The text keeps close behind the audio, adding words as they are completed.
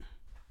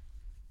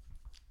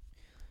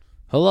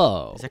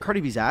Hello. Is that Cardi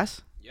B's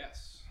ass?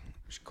 Yes.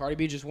 Cardi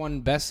B just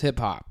won Best Hip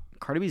Hop.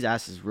 Cardi B's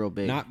ass is real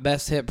big. Not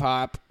Best Hip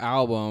Hop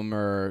Album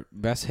or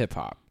Best Hip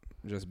Hop.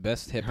 Just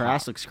Best Hip Hop. Her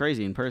ass looks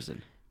crazy in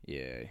person.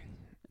 Yeah.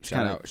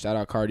 Shout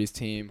out Cardi's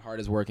team.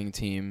 Hardest working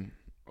team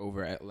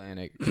over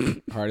Atlantic.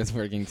 Hardest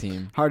working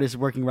team. Hardest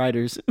working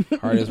writers.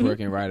 Hardest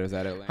working writers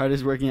at Atlantic.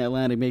 Hardest working at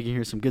Atlantic, making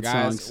here some good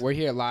Guys, songs. We're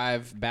here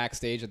live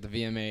backstage at the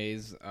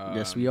VMAs.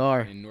 Yes, we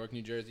are. In Newark,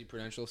 New Jersey,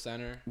 Prudential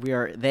Center. We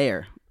are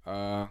there.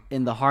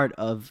 In the heart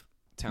of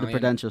the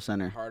Prudential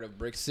Center. Heart of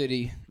Brick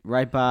City.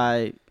 Right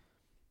by...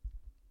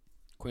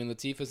 Queen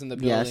Latifah's in the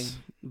building. Yes,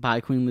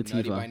 by Queen Latifah.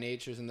 Nutty by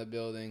Nature's in the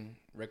building.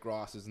 Rick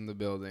Ross is in the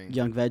building.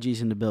 Young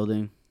Veggie's in the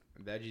building.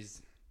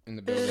 Veggie's in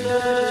the building.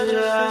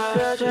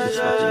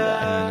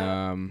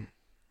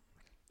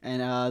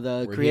 And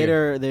the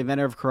creator, the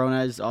inventor of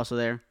Corona is also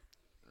there.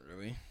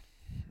 Really?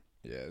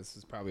 Yeah, this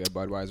is probably a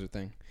Budweiser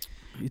thing.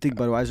 You think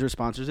Budweiser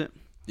sponsors it?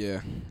 Yeah.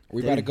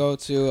 We got to go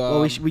to...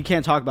 well, we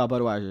can't talk about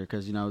Budweiser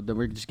because,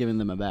 we're just giving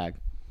them a bag.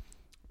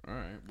 All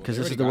right. Because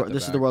this is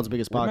the world's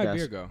biggest podcast.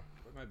 Where'd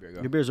my beer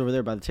go? Your beer's over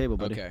there by the table,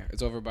 buddy. Okay.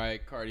 It's over by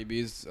Cardi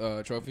B's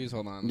trophies.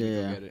 Hold on. Let me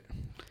go get it.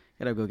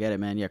 Gotta go get it,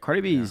 man. Yeah,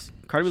 Cardi B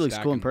looks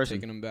cool in person.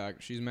 Taking them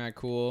back. She's mad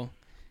cool.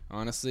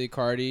 Honestly,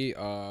 Cardi,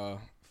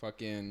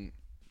 fucking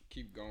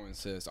keep going,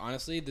 sis.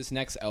 Honestly, this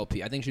next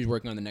LP, I think she's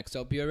working on the next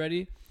LP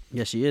already.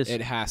 Yes, she is.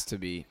 It has to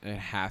be. It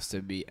has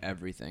to be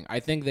everything. I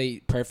think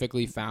they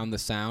perfectly found the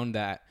sound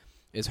that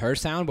is her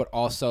sound, but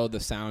also the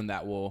sound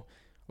that will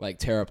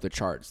tear up the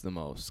charts the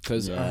most.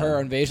 Because her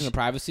Invasion of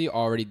Privacy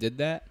already did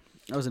that.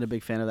 I wasn't a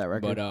big fan of that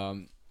record. But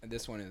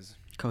this one is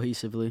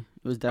cohesively.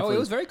 It was definitely. it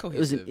was very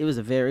cohesive. It was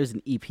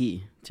an EP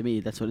to me.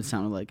 That's what it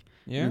sounded like.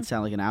 Yeah, it didn't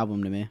sound like an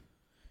album to me.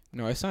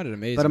 No, it sounded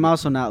amazing. But I'm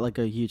also not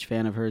a huge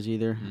fan of hers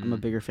either. I'm a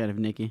bigger fan of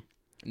Nicki.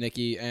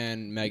 Nicki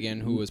and Megan,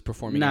 who was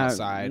performing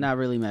outside. Not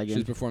really Megan. She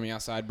was performing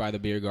outside by the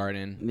beer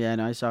garden. Yeah,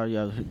 no, I saw.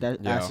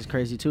 That ass is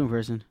crazy too in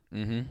person.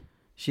 Mm-hmm.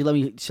 She let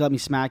me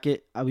smack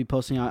it. I'll be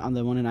posting on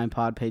the 1 and 9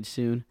 pod page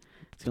soon.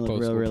 It's gonna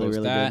look really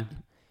good.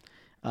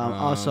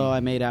 Also, I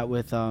made out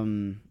with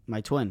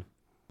my twin.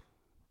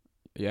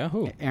 Yeah,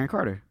 who? Aaron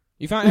Carter.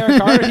 You found Aaron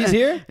Carter? He's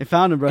here? I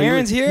found him, bro.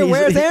 Aaron's here?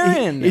 Where's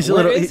Aaron? He's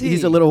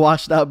a little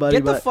washed out, buddy.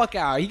 Get the fuck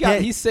out.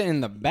 He's sitting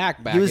in the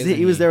back.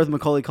 He was there with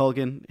Macaulay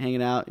Culkin,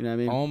 hanging out, you know what I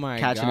mean? Oh my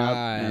Catching God. up. You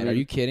know what I mean? Are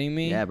you kidding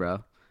me? Yeah,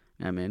 bro.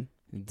 Yeah, I mean.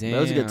 Damn. That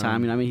was a good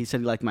time, you know what I mean? He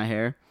said he liked my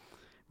hair.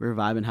 We were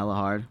vibing hella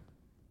hard.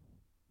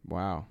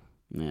 Wow.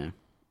 Yeah.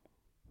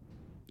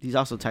 He's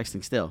also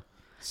texting still.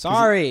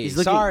 Sorry.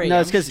 No,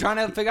 it's because trying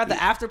to figure out the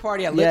after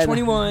party at Lit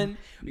 21.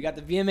 We got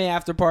the VMA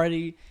after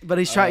party. But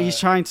he's trying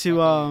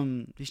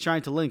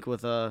to link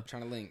with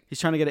He's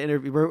trying to get an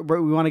interview.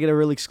 We want to get a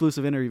really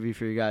exclusive interview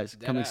for you guys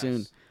coming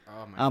soon.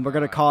 Oh my God. We're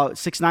gonna call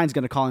 6ix9ine's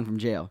gonna call him from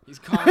jail. He's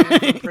calling him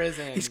from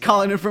prison. He's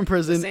calling him from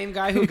prison. The same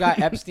guy who got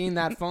Epstein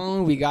that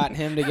phone, we got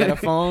him to get a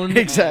phone.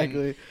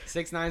 Exactly.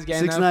 6ix9ine's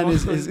getting that phone.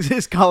 6ix9ine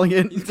is calling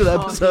in to the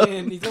episode.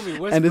 He's gonna be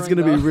whispering, and it's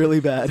gonna be really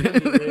bad. It's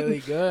gonna be really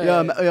good.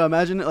 Yo,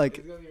 imagine it, It's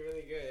gonna be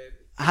really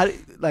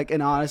good.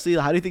 And honestly,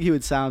 how do you think he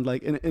would sound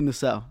in the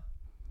cell?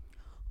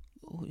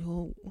 Oh,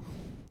 yo,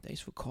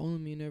 thanks for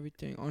calling me and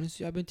everything.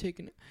 Honestly, I've been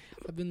paying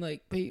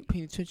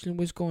attention to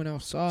what's going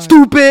outside.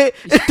 Stupid.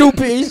 He's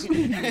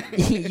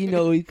crazy.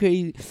 No,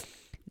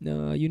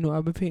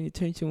 I've been paying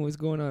attention to what's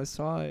going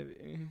outside.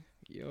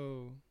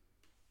 Yo.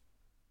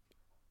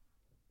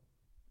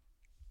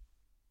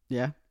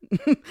 Yeah. All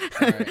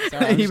right,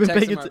 sorry, I'm just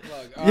texting my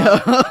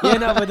plug. Yeah,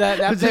 no, but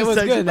that bit was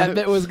good. That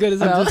bit was good as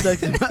hell.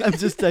 I'm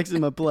just texting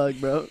my plug,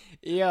 bro.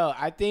 Yo,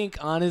 I think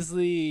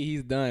honestly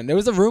he's done. There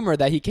was a rumor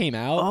that he came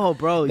out. Oh,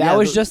 bro, that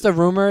was just a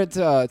rumor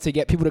to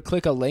get people to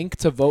click a link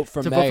to vote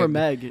for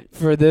Meg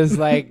for this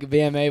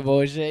VMA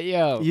bullshit.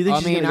 Yo, you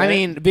think I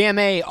mean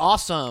VMA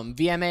awesome,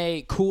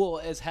 VMA cool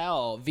as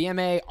hell,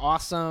 VMA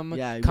awesome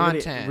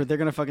content. They're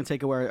gonna fucking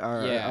take away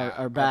our bag,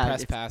 our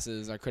press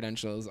passes, our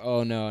credentials.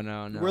 Oh no.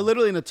 We're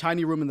literally in a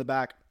tiny room in the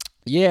back.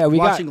 Yeah,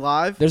 watching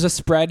live. There's a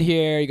spread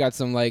here. You got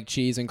some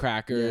cheese and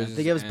crackers. Yeah,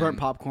 they gave us burnt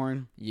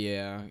popcorn.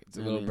 Yeah, it's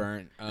a little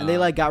burnt. And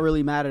they got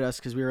really mad at us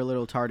because we were a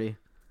little tardy.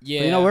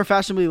 Yeah, but, we're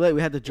fashionably late.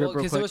 We had to drip real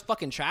quick. Because there was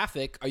fucking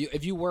traffic.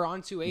 If you were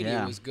on 280,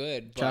 it was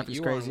good. But Traffic's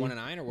you were crazy. on 1 and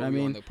 9 or were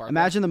you on the park?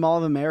 Imagine the Mall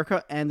of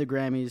America and the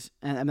Grammys,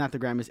 and not the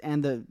Grammys,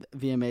 and the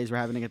VMAs were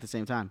happening at the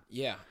same time.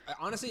 Yeah,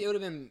 honestly, it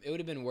would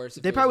have been worse.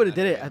 They probably would have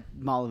did it at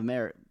Mall of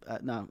America.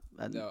 The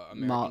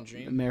American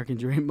Dream. American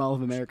Dream, Mall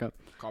of America.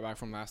 Call back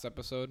from last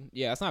episode.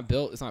 Yeah, it's not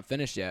built. It's not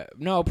finished yet.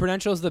 No,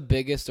 Prudential is the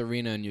biggest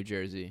arena in New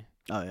Jersey.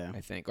 Oh yeah,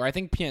 I think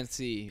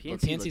PNC. But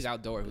PNC's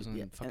outdoor. Who's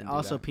and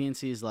also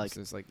PNC is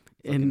it's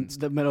in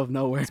the middle of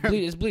nowhere.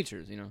 It's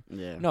bleachers,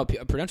 Yeah. No,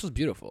 Prudential's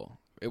beautiful.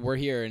 We're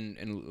here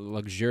in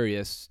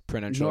luxurious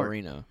Prudential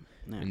Arena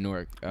in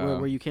Newark,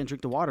 where you can't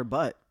drink the water,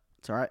 but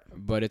it's all right.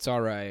 But it's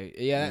all right.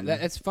 Yeah,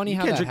 it's funny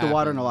how you can't drink the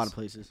water in a lot happens. of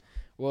places.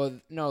 Well,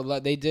 no,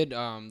 they did.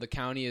 The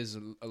county is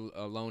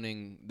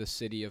loaning the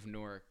city of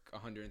Newark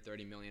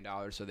 $130 million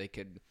so they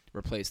could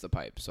replace the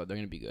pipe. So they're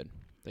gonna be good.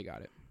 They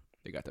got it.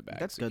 They got the bag.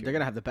 That's good. They're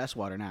gonna have the best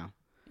water now.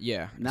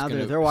 Yeah. Now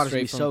their water's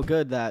gonna be so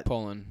good that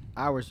Poland.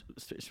 ours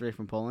straight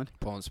from Poland.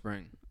 Poland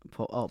Spring.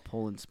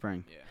 Poland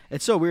Spring. Yeah.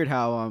 It's so weird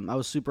how I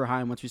was super high,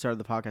 and once we started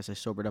the podcast, I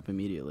sobered up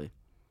immediately.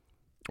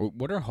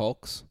 What are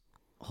hulks?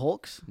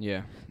 Hulks?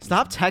 Yeah.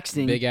 Stop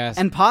texting Big ass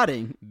and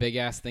potting. Big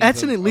ass thing.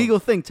 That's an illegal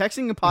thing.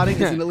 Texting and potting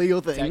is an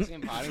illegal thing. Texting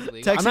and potting is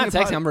illegal. I'm not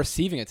texting. I'm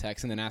receiving a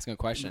text and then asking a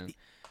question.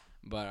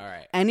 But all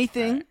right.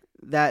 Anything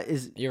that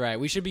is. You're right.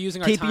 We should be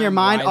using our keeping time your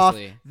mind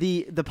wisely. off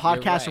the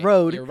podcast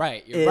road. You're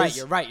right.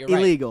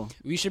 Illegal.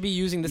 We should be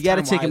using this. You got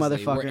a time ticket, wisely.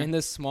 motherfucker. We're in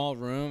this small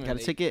room. Got a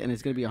ticket, and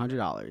it's gonna be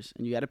 $100,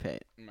 and you got to pay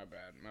it. My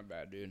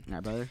bad, dude. All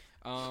right, brother.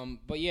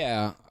 But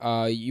yeah,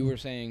 you were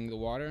saying the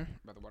water.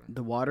 About the water.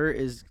 The water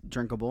is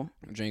drinkable.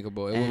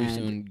 Drinkable. It will be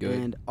soon good.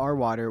 And our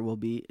water will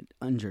be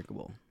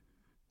undrinkable.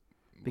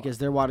 Because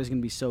their water is going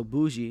to be so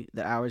bougie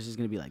that ours is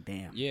going to be like,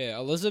 damn. Yeah,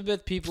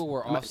 Elizabeth people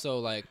were also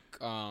like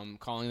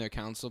calling their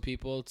council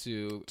people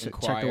to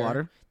inquire. Check the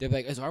water. They're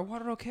like, is our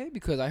water okay?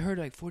 Because I heard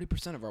like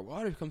 40% of our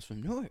water comes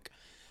from Newark.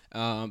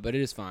 But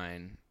it is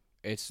fine.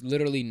 It's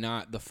literally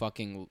not the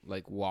fucking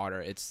like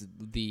water. It's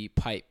the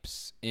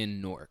pipes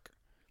in Newark.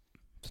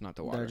 It's not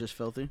the water. They're just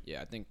filthy?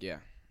 Yeah, I think, yeah.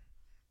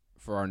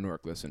 For our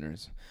Newark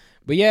listeners.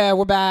 But yeah,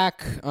 we're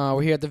back.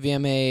 We're here at the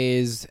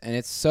VMAs, and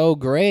it's so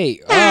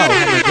great. Oh,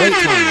 having a great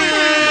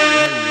time.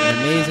 An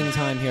amazing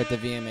time here at the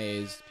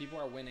VMAs. People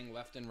are winning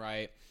left and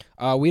right.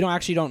 We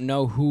don't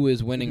know who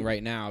is winning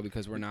right now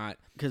because we're not.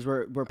 Because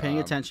we're paying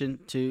attention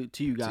to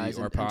you guys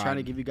and trying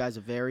to give you guys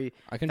a very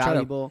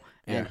valuable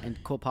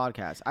and cool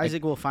podcast.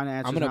 Isaac will find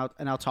answers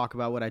and I'll talk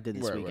about what I did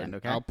this weekend.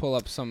 Okay. I'll pull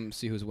up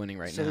see who's winning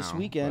right now. So this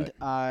weekend,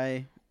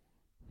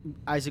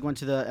 Isaac went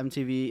to the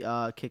MTV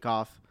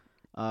kickoff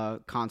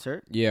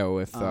concert. Yeah,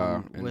 with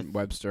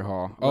Webster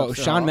Hall.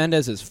 Webster Shawn Hall.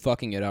 Mendes is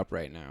fucking it up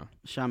right now.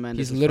 Shawn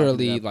Mendes. He's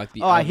literally like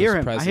the. Oh, I hear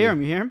him. Presley. I hear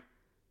him. You hear him?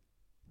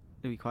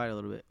 Be quiet a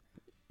little bit.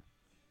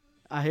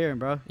 I hear him,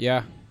 bro.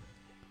 Yeah.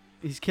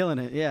 He's killing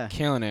it. Yeah.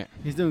 Killing it.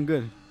 He's doing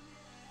good.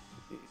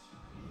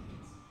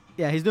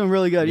 Yeah, he's doing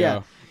really good.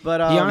 Yeah.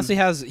 But he honestly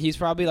he's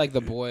probably like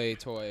the boy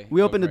toy.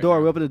 We opened the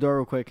door. We opened the door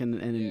real quick, and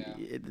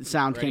the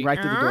sound came right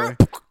through the door.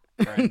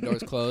 Right,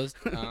 door's closed.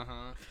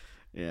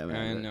 Yeah,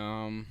 man.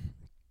 And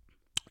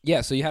yeah,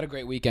 so you had a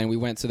great weekend. We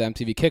went to the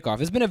MTV kickoff.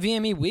 It's been a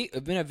VMA week.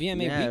 It's been a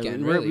VMA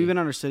weekend. Really. We've been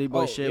on our city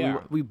boy shit. Yeah.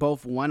 We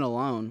both went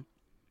alone.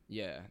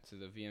 Yeah, to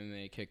the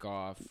VMA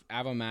kickoff.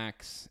 Ava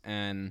Max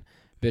and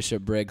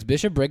Bishop Briggs.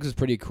 Bishop Briggs is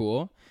pretty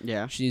cool.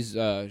 Yeah, she's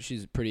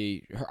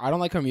pretty. I don't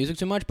like her music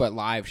too much, but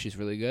live she's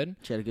really good.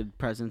 She had a good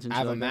presence. And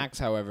Ava Max,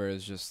 however,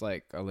 is just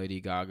like a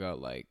Lady Gaga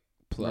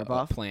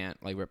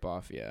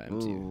ripoff. Yeah,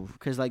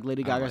 because like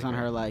Lady Gaga's on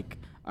her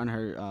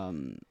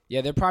yeah,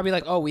 they're probably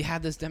like, oh, we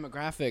had this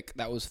demographic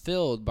that was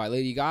filled by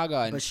Lady Gaga,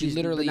 and but she's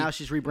literally now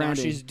she's rebranding. Now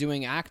she's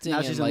doing acting.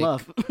 Now she's in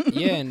love.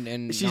 Yeah,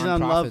 and she's in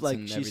love.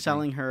 Like she's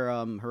selling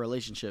her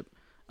relationship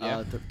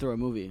through a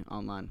movie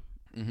online.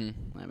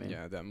 Mm-hmm. I mean,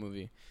 yeah, that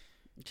movie.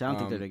 I don't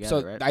think they're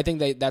together, right? I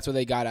think that's where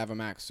they got Ava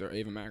Max to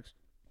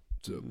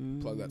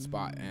plug that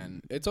spot,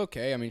 and it's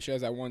okay. I mean, she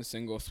has that one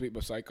single, "Sweet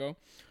But Psycho,"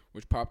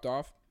 which popped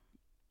off.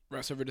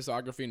 Rest of her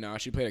discography, now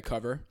she played a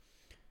cover.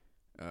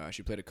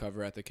 She played a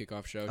cover at the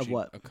kickoff show. Of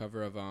what? A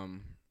cover of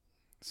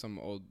some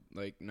old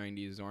like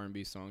 90s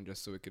R&B song,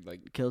 just so it could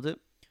like. Killed it?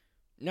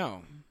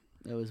 No,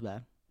 it was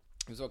bad.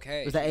 It was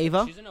okay. Was that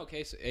Ava? She's an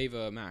okay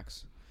Ava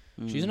Max.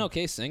 She's an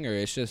okay singer.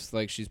 It's just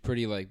like she's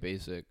pretty like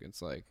basic.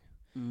 It's like,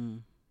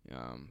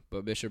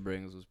 but Bishop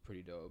Briggs was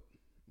pretty dope.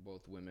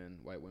 Both women,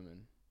 white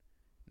women,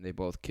 they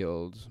both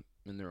killed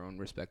in their own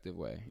respective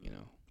way. You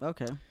know.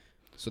 Okay.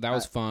 So that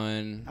was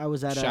fun. I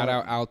was at shout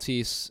out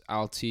Altice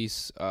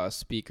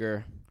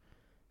speaker,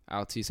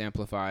 Altice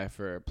Amplify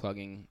for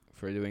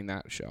doing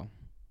that show.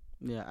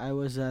 Yeah, I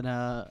was at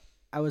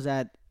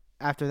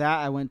after that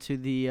I went to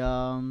the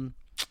I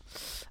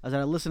was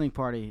at a listening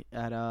party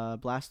at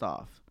Blast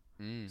Off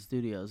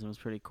Studios, and it was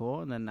pretty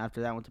cool. And then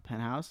after that I went to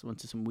Penthouse, went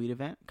to some weed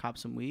event, copped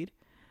some weed.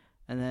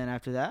 And then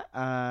after that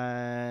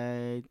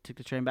I took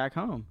the train back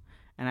home.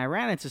 And I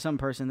ran into some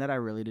person that I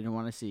really didn't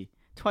want to see.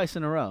 Twice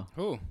in a row.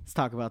 Who? Let's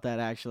talk about that,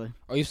 actually.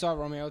 Oh, you saw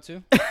Romeo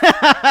too?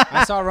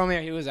 I saw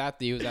Romeo. He was at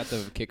the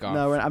kickoff.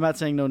 No, I'm not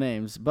saying no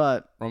names,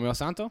 but Romeo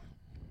Santo.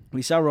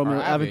 We saw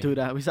Romeo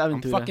Aventura.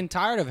 I'm fucking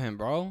tired of him,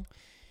 bro.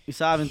 We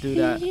saw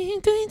Aventura.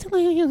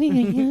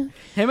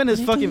 Him and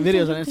his fucking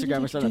videos on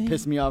Instagram are starting to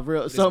piss me off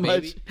so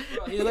much.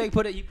 Bro,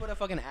 he put a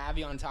fucking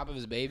Abby on top of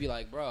his baby,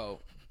 like,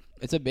 bro.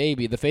 It's a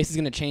baby. The face is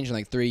gonna change in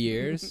like 3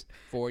 years,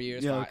 4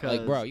 years, 5.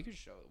 Like, bro, you can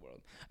show the world.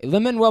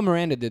 Lin-Manuel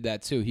Miranda did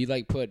that too. He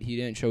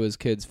didn't show his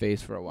kid's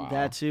face for a while.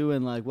 That too,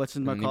 and like what's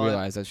in my call? He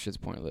realized that shit's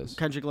pointless.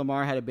 Kendrick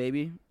Lamar had a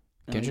baby.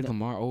 Kendrick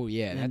Lamar. Oh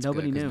yeah, that's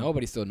nobody good, knew.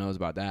 Nobody still knows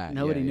about that.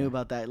 Nobody knew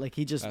about that. Like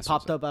he just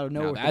popped up out of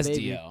nowhere. That's with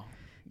a baby. DL.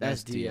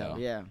 That's DL.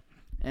 Yeah.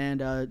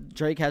 And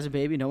Drake has a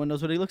baby. No one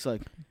knows what he looks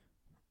like.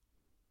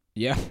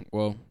 Yeah.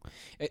 Well,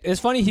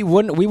 it's funny. We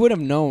wouldn't have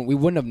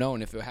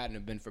known if it hadn't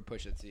have been for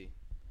Pusha T.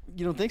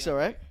 You don't think so,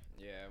 right?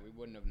 Yeah, we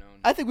wouldn't have known.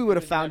 I think we would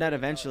have found out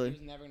eventually. He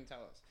was never gonna tell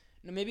us.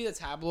 No, maybe the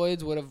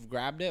tabloids would have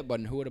grabbed it, but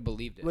who would have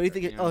believed it? What do you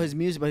think? His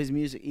music. But his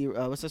music.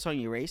 What's the song?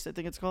 Erased, I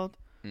think it's called.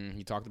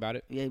 He talked about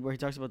it. Yeah, where he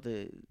talks about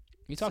the.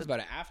 He talks about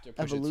it after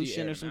Pusha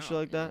Evolution or some shit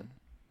like that.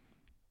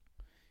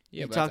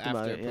 Yeah, he but talked after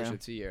about it.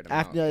 Pusha T aired them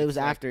After, out. no, it It's was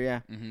like, after. Yeah.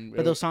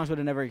 But those songs would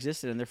have never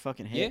existed, and they're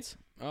fucking hits.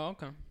 Yeah? Oh,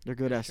 okay. They're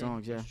good ass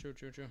songs. Yeah.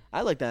 True.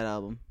 I like that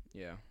album.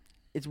 Yeah.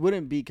 It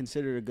wouldn't be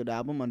considered a good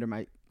album under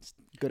my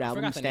good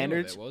album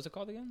standards. What was it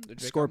called again?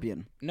 Scorpion.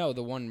 Album? No,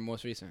 the one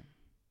most recent.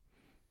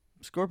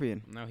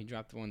 Scorpion. No, he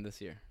dropped the one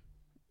this year.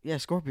 Yeah,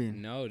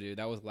 Scorpion. No, dude,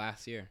 that was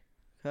last year.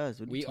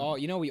 We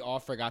all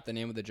forgot the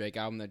name of the Drake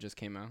album that just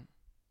came out.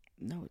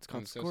 No, it's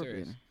called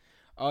Scorpion. So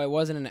oh, it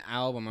wasn't an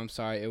album. I'm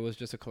sorry. It was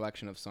just a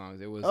collection of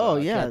songs. It was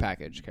yeah, Care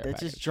Package. It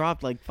just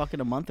dropped like fucking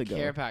a month ago.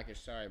 Care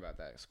Package. Sorry about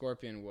that.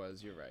 Scorpion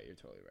was. You're right. You're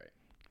totally right.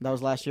 That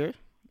was last year.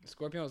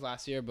 Scorpion was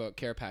last year, but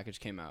Care Package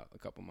came out a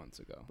couple months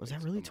ago. Was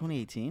that really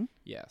 2018?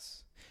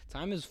 Yes.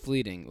 Time is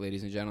fleeting,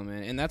 ladies and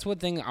gentlemen, and that's one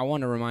thing I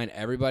want to remind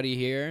everybody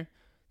here.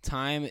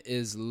 Time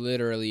is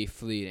literally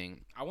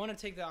fleeting. I want to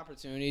take the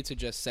opportunity to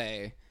just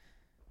say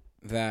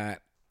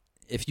that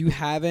if you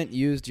haven't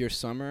used your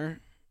summer,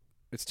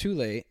 it's too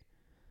late.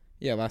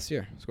 Yeah, last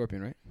year,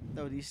 Scorpion, right?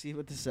 No, do you see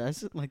what this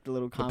says? Like the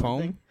little The comment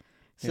poem? thing?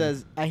 It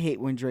says, I hate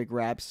when Drake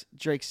raps.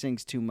 Drake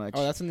sings too much.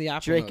 Oh, that's in the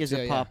Apple Drake notes. is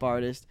a pop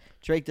artist.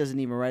 Drake doesn't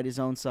even write his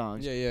own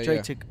songs.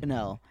 Drake took an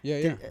L.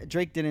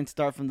 Drake didn't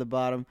start from the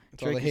bottom.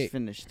 That's Drake is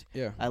finished.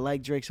 Yeah. I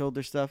like Drake's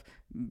older stuff.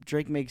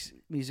 Drake makes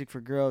music for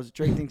girls.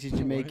 Drake thinks he's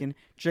Jamaican.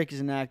 Drake is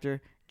an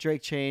actor.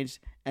 Drake changed.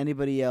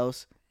 Anybody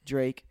else?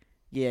 Drake.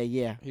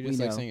 Yeah. He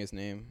just likes saying his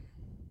name.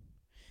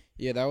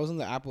 Yeah, that was in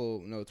the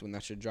Apple notes when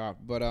that shit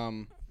dropped. But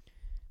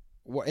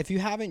if you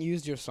haven't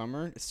used your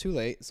summer, it's too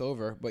late. It's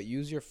over. But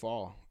use your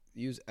fall.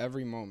 Use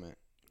every moment.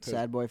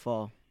 Sad Boy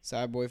Fall.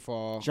 Sad Boy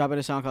Fall. Dropping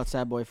a song called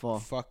Sad Boy Fall.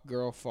 Fuck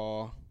Girl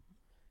Fall.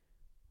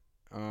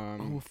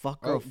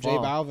 Fuck Girl Fall. J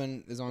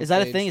Balvin is on Is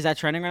that stage. a thing? Is that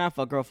trending right now?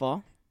 Fuck Girl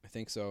Fall? I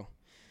think so.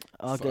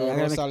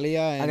 Okay.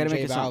 Rosalia and J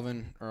make a song.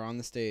 Balvin are on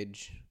the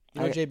stage.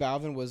 You know J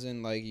Balvin was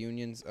in like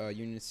Union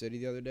City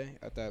the other day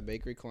at that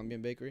bakery,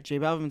 Colombian bakery. J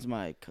Balvin's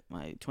my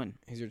twin.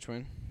 He's your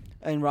twin?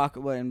 By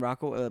Rockaway?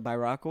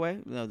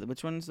 No,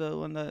 which one's the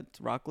one that's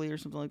Rockley or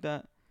something like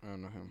that? I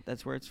don't know him.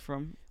 That's where it's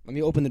from. Let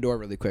me open the door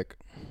really quick.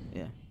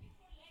 Yeah.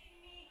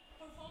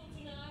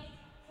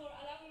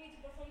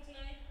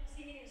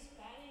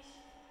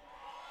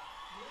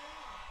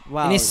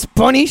 Wow. In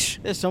Spanish?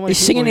 There's so many He's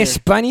singing in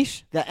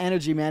Spanish? That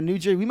energy, man. New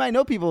Jersey. We might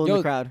know people in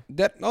the crowd.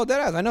 That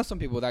is. I know some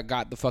people that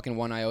got the fucking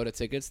 1 iota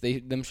tickets.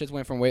 Them shits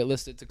went from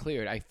waitlisted to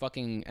cleared. I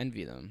fucking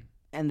envy them.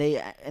 And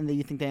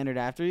you think they entered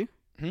after you?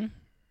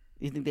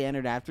 You think they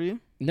entered after you?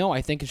 No,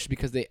 I think it's just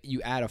because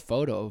you add a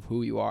photo of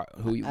who you are,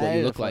 what you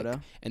look like,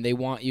 and they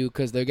want you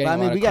because they're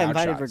getting. We got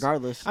invited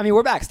regardless. I mean,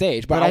 we're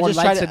backstage, but I would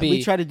like to be.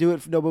 We try to do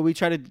it. No, but we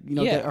try to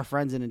get our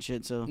friends in and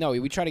shit. So no,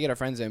 we try to get our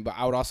friends in, but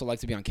I would also like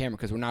to be on camera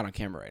because we're not on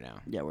camera right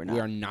now. Yeah, we're not. We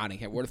are not on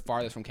camera. We're the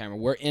farthest from camera.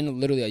 We're in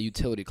literally a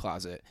utility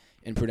closet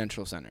in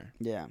Prudential Center.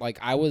 Yeah, like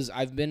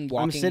I've been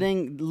walking. I'm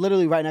sitting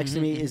literally right next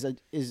to me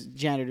is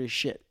janitor's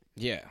shit.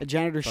 Yeah, a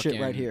janitor's shit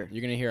right here.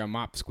 You're gonna hear a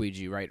mop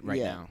squeegee right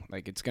now.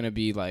 Like it's gonna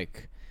be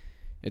like.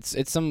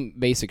 It's some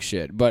basic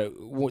shit, but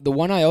the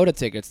 1 iota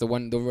tickets, the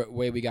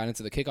way we got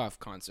into the kickoff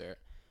concert,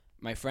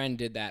 my friend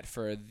did that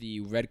for the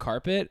red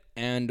carpet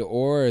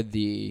or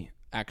the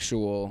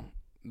actual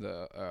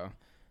the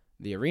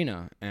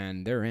arena,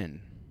 and they're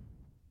in.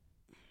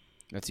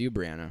 That's you,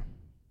 Brianna.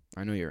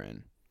 I know you're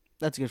in.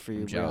 That's good for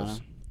you,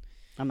 Brianna.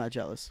 I'm not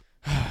jealous.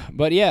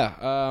 But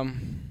yeah,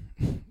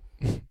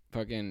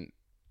 fucking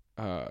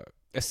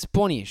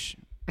Spanish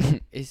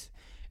is.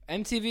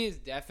 MTV is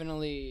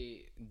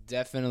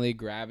definitely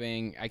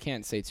grabbing. I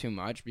can't say too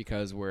much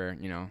because we're,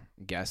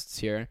 guests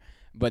here,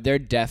 but they're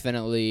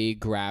definitely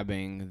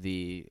grabbing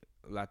the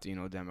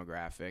Latino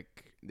demographic.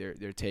 They're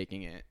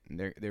taking it.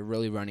 They're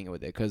really running it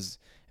with it because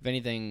if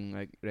anything,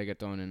 like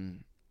reggaeton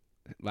and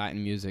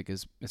Latin music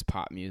is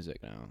pop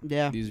music now.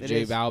 Yeah, these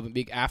J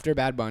Balvin after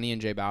Bad Bunny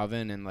and J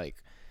Balvin and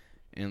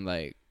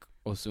like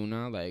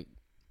Ozuna, like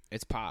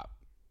it's pop.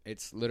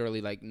 It's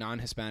literally like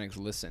non-Hispanics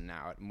listen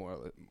now at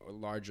more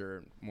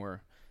larger,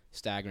 more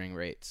staggering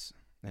rates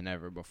than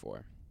ever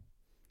before.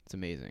 It's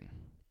amazing.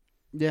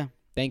 Yeah.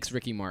 Thanks,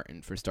 Ricky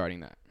Martin, for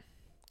starting that.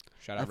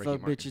 Shout out, Ricky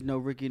Martin. I fuck bitches, no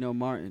Ricky, no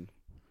Martin.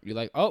 You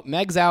like? Oh,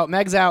 Meg's out.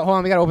 Hold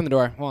on, we gotta open the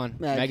door. Hold on.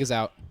 Meg is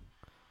out.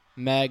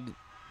 Meg.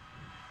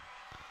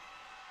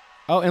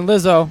 Oh, and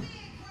Lizzo.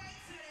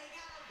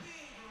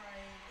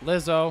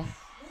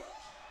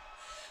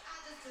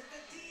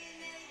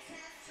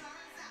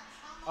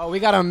 Oh, we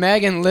got a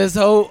Meg and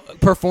Lizzo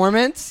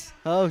performance.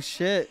 Oh,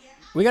 shit.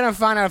 We're going to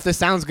find out if this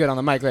sounds good on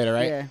the mic later,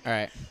 right? Yeah. All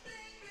right.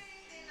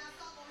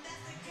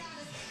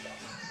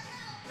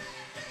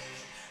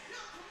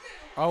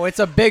 Oh, it's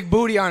a big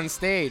booty on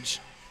stage.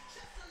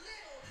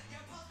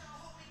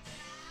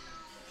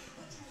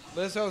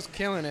 Lizzo's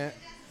killing it.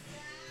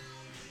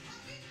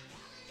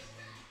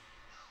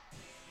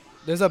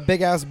 There's a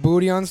big-ass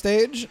booty on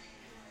stage,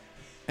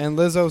 and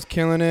Lizzo's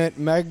killing it.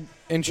 Meg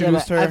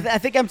introduced her. I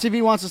think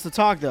MTV wants us to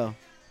talk, though.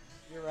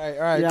 Right,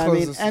 all right,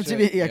 close this MTV,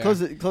 shit. yeah, close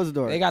the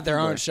door. They got their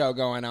own show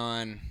going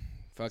on.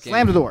 Fucking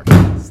Slam the door.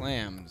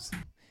 Slams.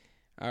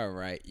 All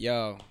right,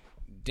 yo.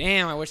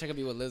 Damn, I wish I could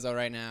be with Lizzo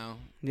right now.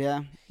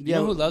 Yeah. You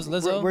know who loves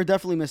Lizzo? We're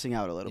definitely missing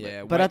out a little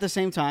bit. But at the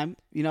same time,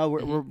 you know,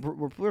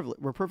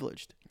 we're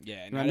privileged.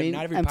 Yeah, you know what I mean?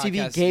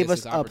 MTV gave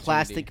us a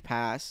plastic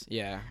pass.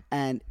 Yeah.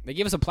 And they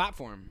gave us a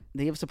platform.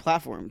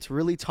 To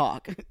really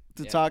talk,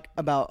 talk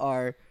about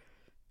our,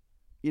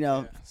 you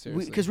know,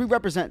 because we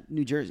represent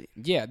New Jersey.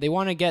 Yeah, they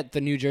want to get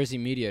the New Jersey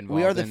media involved.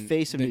 We are the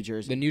face of New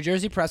Jersey. The New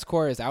Jersey press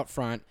corps is out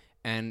front,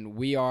 and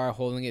we are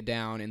holding it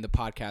down in the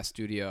podcast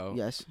studio.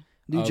 Yes.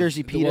 New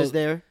Jersey PETA's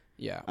there.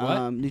 Yeah.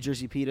 What? New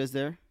Jersey PETA's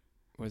there.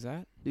 What's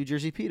that? New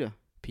Jersey PETA.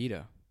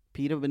 PETA,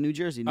 but New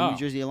Jersey. New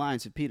Jersey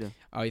Alliance of PETA.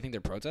 Oh, you think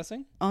they're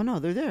protesting? Oh no,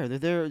 they're there. They're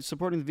there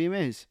supporting the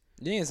VMAs.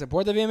 Yeah,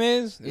 support the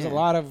VMAs. There's a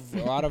lot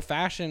of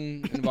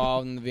fashion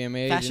involved in the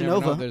VMAs. Fashion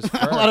Nova.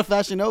 A lot of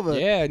Fashion Nova.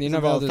 Yeah, you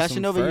know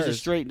Fashion Nova uses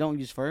straight. Don't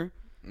use fur.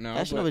 No,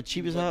 Fashion Nova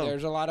cheap as hell.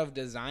 There's a lot of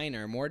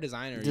more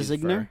designer.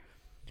 Designer?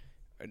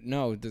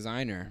 No,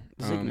 designer.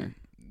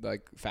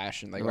 Like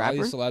fashion. Like all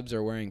these celebs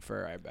are wearing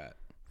fur, I bet.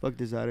 Fuck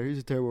designer. He's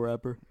a terrible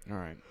rapper. All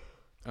right.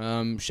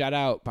 Shout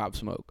out Pop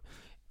Smoke.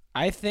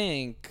 I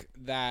think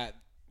that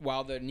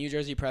while the New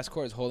Jersey press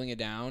corps is holding it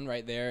down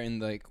right there in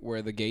like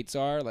where the gates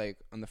are, like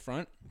on the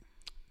front,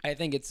 I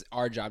think it's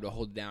our job to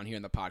hold it down here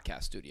in the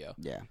podcast studio.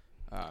 Yeah.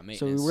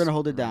 So we're gonna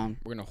hold it down.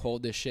 We're gonna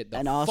hold this shit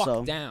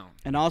fuck down.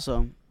 And also,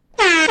 you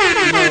know what's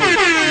a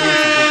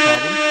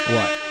big problem?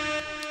 What?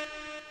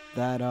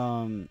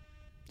 That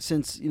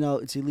since you know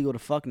it's illegal to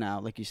fuck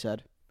now, like you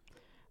said,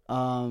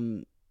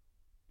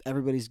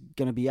 everybody's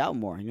gonna be out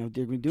more. You know,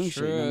 they're doing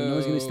shit. You know, no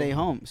one's gonna stay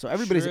home. So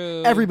everybody's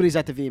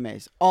at the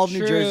VMAs. All of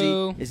New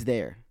Jersey is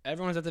there.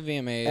 Everyone's at the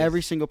VMAs.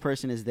 Every single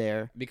person is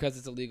there because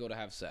it's illegal to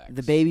have sex.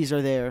 The babies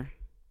are there.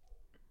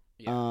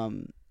 Yeah.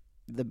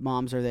 The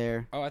moms are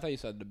there. Oh, I thought you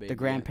said the baby. The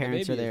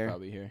grandparents are there. Is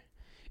probably here.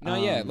 No,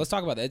 yeah. Let's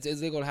talk about that. It's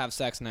illegal to have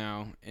sex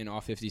now in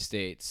all 50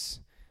 states.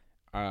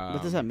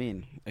 What does that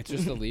mean? It's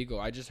just illegal.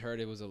 I just heard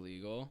it was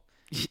illegal.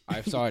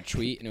 I saw a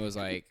tweet and it was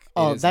like,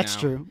 "Oh, that's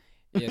true."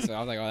 Yeah, so I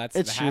was like, "Oh,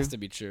 that has to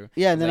be true."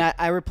 Yeah, and then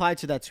I replied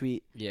to that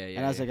tweet. Yeah.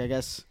 And I was like, I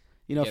guess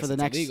for the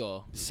next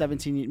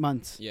 17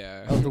 months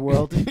of the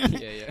world,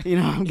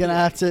 I'm gonna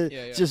have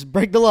to just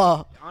break the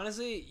law.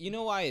 Honestly, you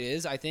know why it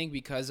is? I think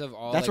because of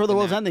all that's where the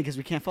world's ending because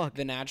we can't fuck.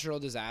 The natural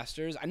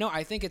disasters.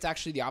 I think it's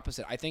actually the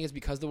opposite. I think it's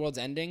because the world's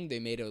ending, they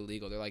made it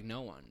illegal. They're like,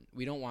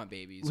 we don't want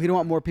babies. We don't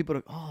want more people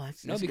to. Oh,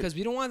 that's because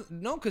we don't want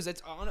because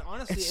it's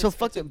honestly it's so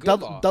fucked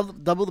up.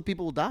 Double the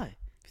people will die.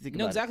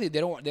 No, exactly.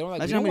 They don't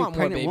want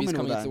more babies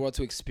coming into the world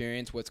to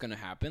experience what's going to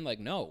happen. Like,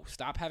 no,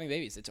 stop having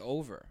babies. It's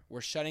over.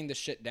 We're shutting the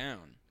shit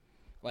down.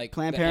 Like,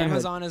 Planned Parenthood.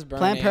 Amazon is burning.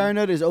 Planned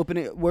Parenthood is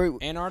opening.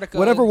 Antarctica.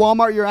 Whatever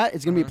Walmart you're at,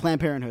 it's going to be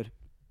Planned Parenthood.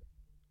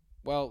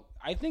 Well,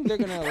 I think they're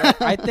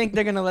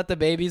gonna. Let the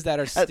babies that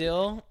are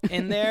still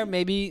in there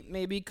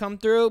maybe come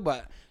through,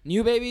 but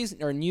new babies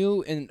or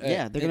new and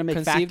they're gonna make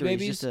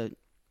factories. Babies.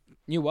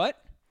 New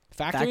what?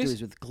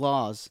 Factories with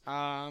claws.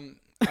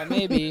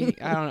 Maybe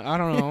I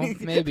don't know.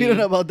 Maybe you don't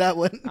know about that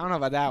one. I don't know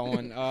about that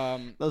one.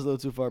 That was a little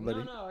too far,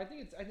 buddy. No. I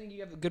think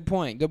you have a good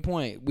point. Good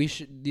point.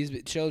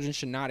 These children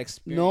should not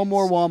experience. No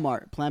more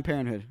Walmart. Planned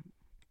Parenthood.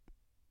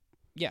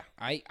 Yeah,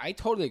 I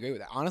totally agree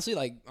with that.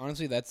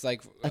 Honestly, that's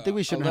like. I think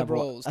we shouldn't have.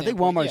 I think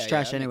Walmart's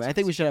trash anyway. I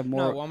think we should have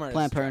more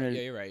Planned Parenthood.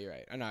 Yeah, you're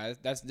right. No,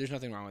 there's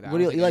nothing wrong with that. What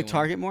do you like?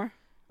 Target more?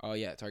 Oh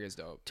yeah, Target's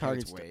dope.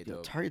 Target's way dope.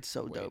 dope. Target's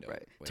so dope,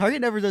 right?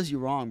 Target never does you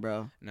wrong,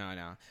 bro.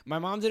 No. My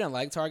mom didn't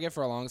like Target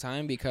for a long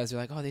time because they're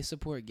like, oh, they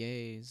support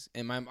gays.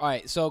 And all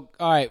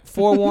right.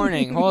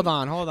 Forewarning. hold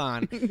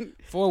on.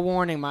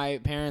 Forewarning. My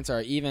parents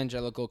are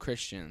evangelical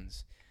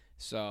Christians.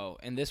 So,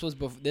 and this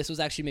was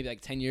actually maybe like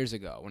 10 years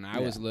ago when I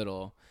was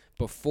little.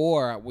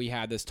 Before we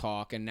had this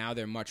talk, and now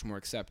they're much more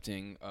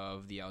accepting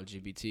of the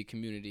LGBT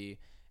community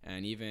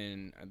and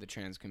even the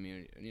trans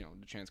community.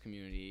 The trans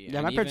community. Yeah,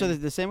 my parents are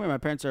the same way. My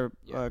parents are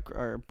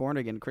born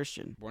again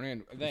Christian. Born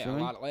again,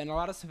 a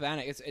lot of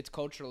Hispanic. It's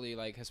culturally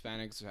like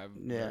Hispanics have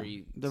they're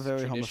very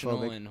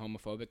traditional and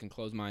homophobic and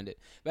closed-minded.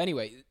 But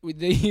anyway,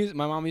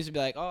 my mom used to be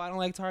like, "Oh, I don't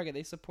like Target.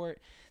 They support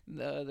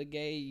the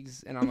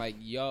gays," and I'm like,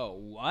 "Yo,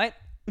 what?"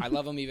 I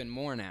love them even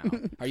more now.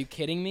 Are you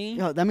kidding me?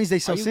 Yo, that means they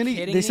sell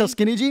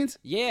skinny jeans?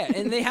 Yeah,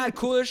 and they had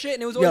cooler shit,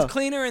 and it was always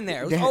cleaner in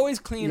there. It was always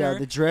cleaner. Yeah,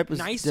 the drip was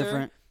nicer.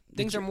 Different.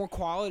 Things are more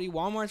quality.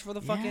 Walmart's for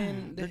the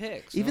fucking the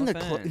hicks. Even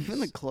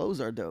the clothes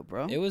are dope,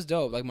 bro. It was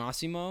dope. Like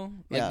Massimo.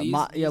 Like these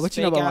what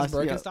you know about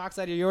Massimo? Birkenstocks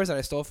that are yours that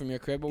I stole from your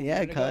crib.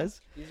 Yeah, cuz.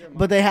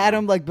 But they had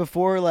them like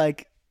before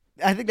like.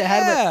 I think they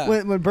had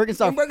them when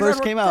Birkenstock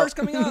first came out. First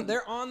coming out,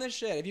 they're on this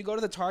shit. If you go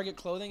to the Target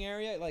clothing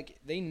area, like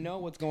they know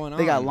what's going on.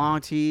 They got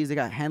long tees. They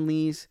got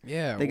Henleys.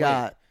 Yeah. They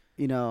got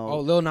Oh,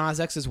 Lil Nas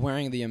X is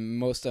wearing the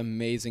most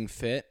amazing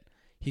fit.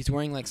 He's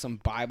wearing like some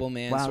Bible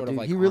man sort of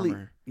like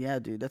armor. Yeah,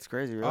 dude, that's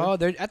crazy. Really. Oh,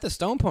 they're at the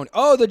Stone Pony.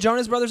 Oh, the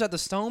Jonas Brothers at the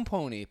Stone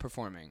Pony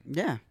performing.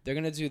 Yeah, they're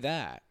gonna do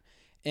that.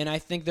 And I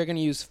think they're going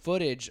to use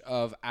footage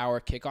of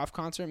our kickoff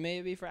concert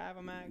maybe for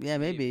Avamax. Yeah,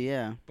 maybe,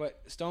 yeah.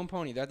 But Stone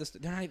Pony, they're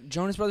not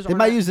Jonas Brothers. They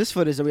might use this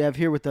footage that we have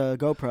here with the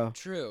GoPro.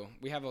 True.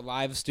 We have a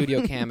live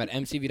studio cam at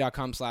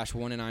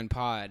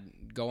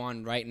mtv.com/1and9pod. Go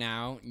on right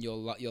now.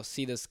 You'll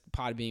see this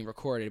pod being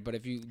recorded. But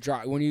if you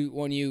drop when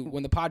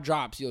the pod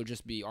drops, you'll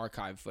just be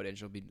archive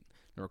footage. It'll be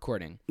the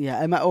recording.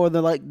 Yeah, or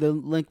the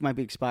link might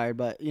be expired,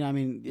 but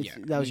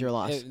that was your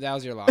loss. That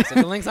was your loss. If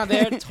the link's not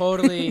there,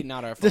 totally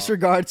not our fault.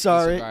 Disregard.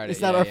 Sorry,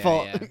 it's not our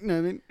fault. Yeah. You know what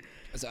I mean?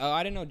 So,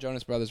 I didn't know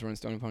Jonas Brothers were in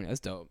Stone Pony.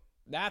 That's dope.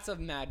 That's a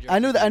mad. I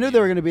knew they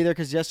were gonna be there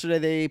because yesterday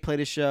they played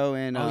a show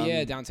in.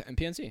 Downtown in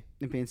PNC.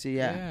 In PNC,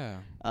 yeah.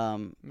 I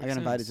got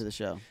invited to the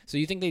show. So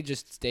you think they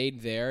just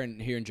stayed there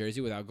and here in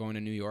Jersey without going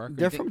to New York?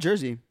 They're from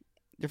Jersey.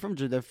 They're from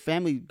Jersey. Their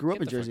family grew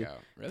up in Jersey.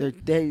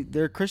 Really?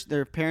 They're Christian.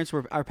 Their parents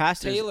were our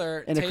pastors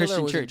in a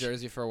Christian was church. In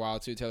Jersey for a while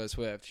too. Taylor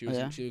Swift. She was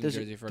in Jersey for a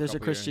couple years. There's a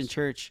Christian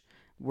church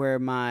where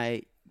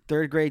my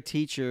fifth grade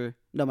teacher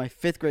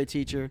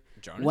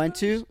went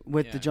to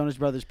with the Jonas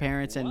Brothers'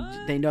 parents,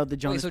 and they know the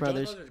Jonas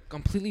Brothers. Jonas Brothers are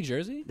completely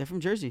Jersey? They're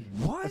from Jersey.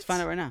 What? Let's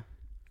find out right now.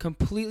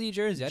 Completely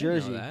Jersey. I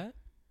didn't know that.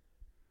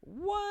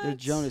 What? They're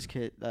Jonas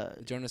kids.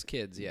 Jonas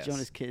kids. Yes.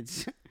 Jonas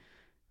kids.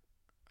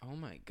 Oh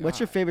my god. What's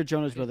your favorite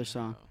Jonas Brothers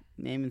song?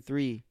 Name in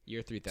 3.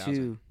 Year 3000.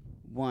 2,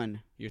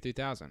 1. Year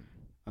 3000.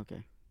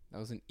 Okay. That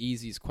was an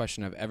easiest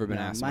question I've ever been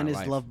asked. Mine in is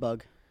my life. Love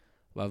Bug.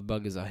 Love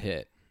Bug is a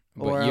hit.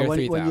 Or when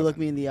You Look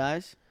Me in the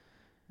Eyes.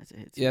 That's a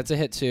hit too. Yeah, that's a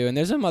hit too. And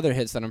there's some other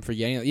hits that I'm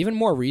forgetting, even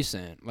more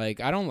recent.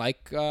 Like I don't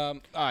like.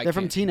 They're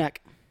from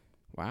T-Neck.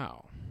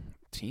 Wow,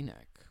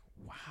 T-Neck.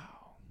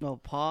 Wow. No,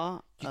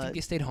 Pa. Do you think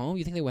they stayed home?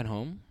 You think they went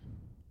home?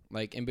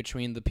 Like in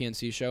between the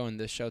PNC show and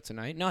this show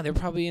tonight? No, they're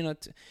probably in a.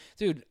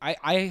 Dude,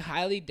 I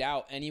highly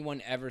doubt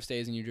anyone ever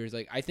stays in New Jersey.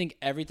 Like I think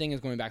everything is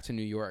going back to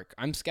New York.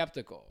 I'm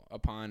skeptical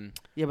upon.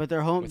 Yeah, but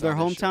their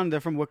hometown. They're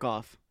from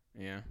Wyckoff.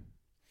 Yeah.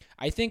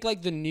 I think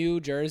like the New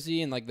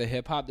Jersey and like the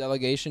hip hop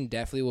delegation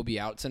definitely will be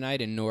out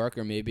tonight in Newark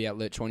or maybe at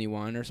Lit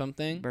 21 or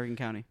something. Bergen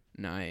County.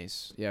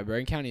 Nice. Yeah,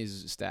 Bergen County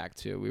is stacked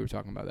too. We were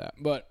talking about that.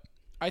 But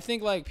I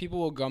think like people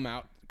will come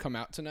out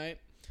tonight.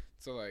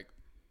 So like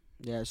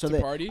so to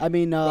party. I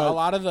mean but a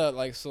lot of the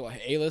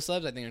A-list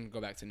celebs I think are going to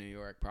go back to New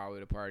York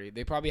probably to party.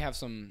 They probably have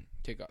some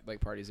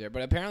parties there.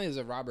 But apparently there's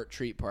a Robert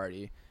Treat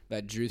party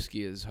that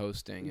Drewski is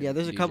hosting. Yeah,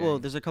 there's a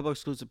couple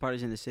exclusive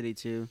parties in the city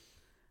too.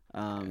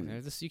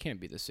 You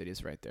can't beat the city.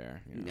 It's right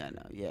there. You know?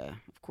 Yeah,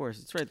 of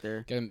course, it's right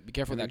there. Be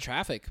careful with that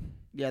traffic.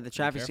 Yeah, the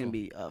traffic's gonna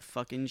be a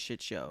fucking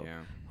shit show.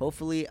 Yeah.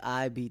 Hopefully,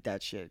 I beat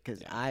that shit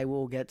because I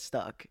will get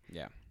stuck.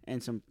 Yeah.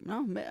 And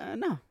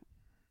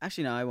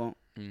actually no, I won't.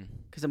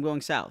 Because I'm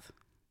going south.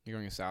 You're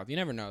going south. You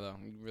never know though.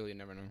 You really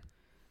never know.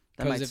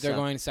 Because if they're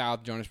going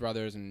south, Jonas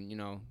Brothers, and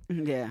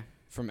yeah.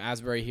 From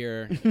Asbury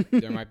here,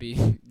 there might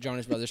be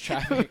Jonas Brothers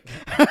traffic.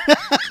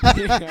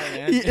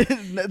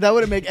 That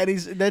wouldn't make any.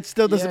 That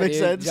still doesn't make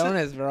sense.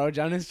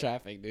 Jonas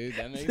traffic, dude.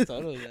 That makes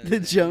total sense. The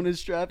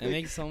Jonas traffic. It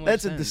makes so much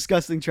sense. That's a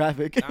disgusting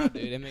traffic. Nah,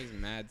 dude, it makes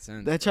mad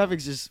sense. That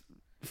traffic's just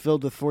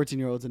filled with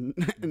 14-year-olds and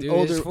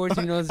older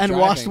 14-year-olds and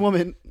washed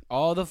women.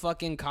 All the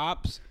fucking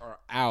cops are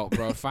out,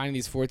 bro. Finding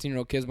these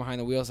 14-year-old kids behind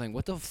the wheel, saying,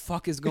 "What the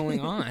fuck is going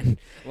on?"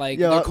 Like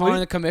they're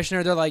calling the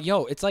commissioner. They're like,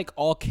 "Yo, it's like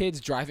all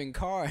kids driving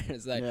cars."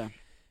 It's like. Yeah.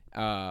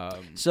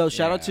 So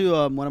shout out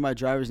to one of my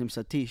drivers named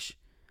Satish.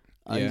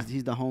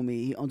 He's the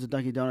homie. He owns a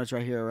Dunkin' Donuts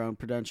right here around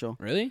Prudential.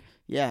 Really?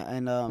 Yeah.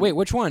 And wait,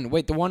 which one?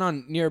 Wait, the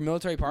one near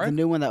Military Park? The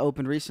new one that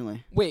opened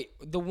recently. Wait,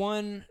 the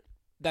one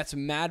that's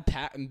mad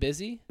pat and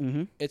busy.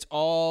 Mm-hmm. It's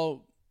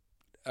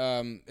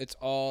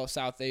all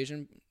South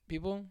Asian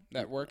people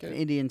that work at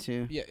Indian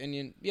too. Yeah,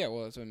 Indian. Yeah,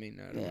 well, that's what I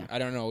mean. Yeah. I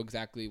don't know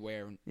exactly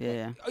where.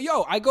 Yeah.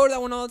 Yo, I go to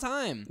that one all the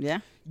time. Yeah.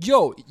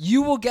 Yo,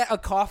 you will get a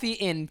coffee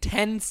in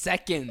 10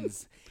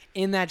 seconds.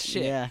 In that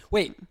shit. Yeah.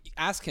 Wait,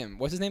 ask him.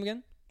 What's his name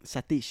again?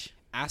 Satish.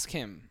 Ask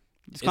him.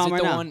 Just call him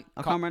right now.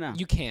 I'll call him right now.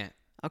 You can't.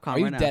 I'll call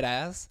him right now. Are you dead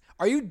ass?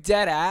 Are you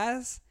dead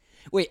ass?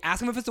 Wait,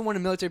 ask him if it's the one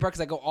in Military Park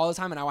because I go all the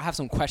time and I will have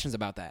some questions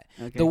about that.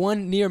 Okay. The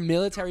one near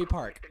Military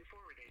Park.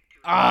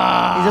 He's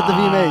at the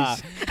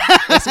VMAs.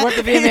 It's worth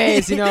the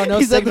VMAs, no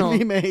He's signal. At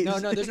the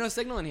VMAs. No, there's no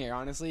signal in here,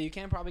 honestly. You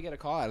can't probably get a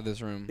call out of this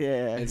room.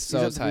 Yeah. It's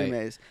so tight.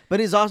 VMAs.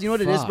 But it's also, you know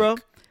what it is, bro?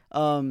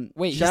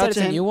 Wait, he said it's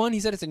a new one? He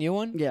said it's a new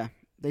one? Yeah.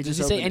 Did he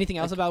say anything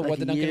else about what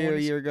the Dunkin' one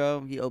is? A year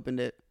ago, he opened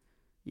it.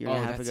 Year and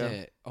a half ago.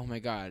 It. Oh my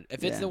god!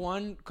 If it's the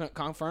one,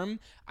 confirm.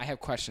 I have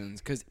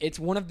questions because it's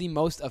one of the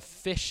most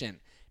efficient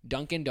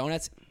Dunkin'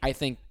 Donuts I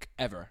think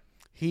ever.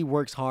 He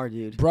works hard,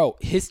 dude. Bro,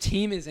 his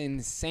team is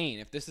insane.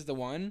 If this is the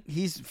one,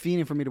 he's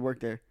fiending for me to work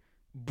there.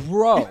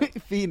 Bro,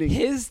 fiending.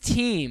 His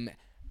team.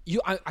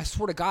 I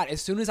swear to God, as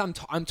soon as I'm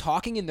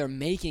talking and they're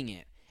making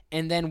it,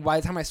 and then by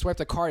the time I swipe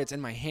the card, it's in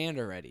my hand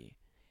already.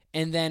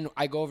 And then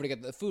I go over to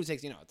get the food. It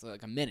takes, it's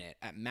like a minute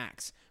at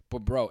max. But,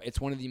 bro, it's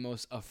one of the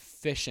most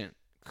efficient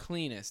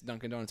cleanest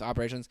Dunkin' Donuts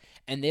operations,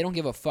 and they don't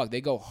give a fuck.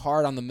 They go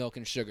hard on the milk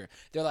and sugar.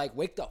 They're like,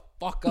 wake the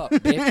fuck up,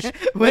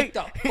 bitch. Wake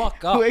the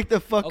fuck up. Wake the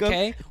fuck up.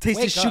 Okay?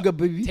 Taste the sugar,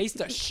 baby. Taste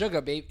the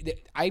sugar, baby.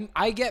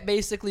 I get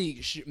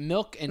basically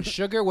milk and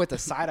sugar with a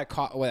side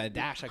of with a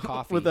dash of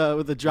coffee. with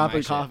a drop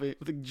of coffee.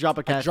 With a drop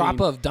of caffeine. A drop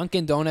of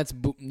Dunkin' Donuts,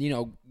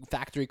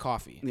 factory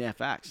coffee. Yeah,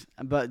 facts.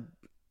 But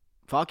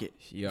fuck it.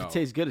 Yo. If it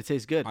tastes good, it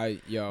tastes good. But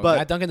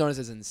that Dunkin' Donuts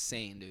is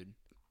insane, dude.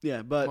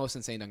 Yeah, but most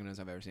insane Dunkin' Donuts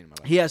I've ever seen in my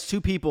life. He has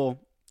 2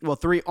 people,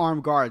 3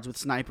 armed guards with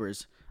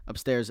snipers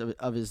upstairs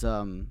of his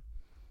Dunkin'.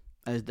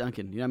 You know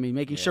what I mean?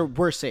 Making sure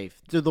we're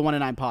safe through the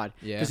 1-9 pod.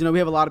 Yeah. Because we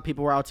have a lot of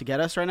people who are out to get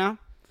us right now.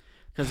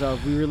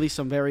 Because we released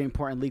some very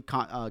important leaked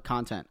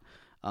content.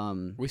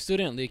 We still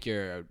didn't leak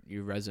your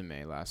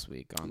resume last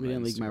week. We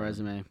didn't leak my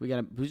resume. We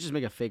just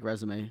make a fake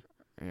resume.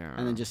 Yeah.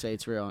 And then just say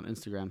it's real on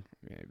Instagram.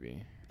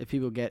 Maybe. If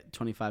people get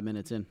 25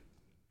 minutes in.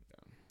 Yeah.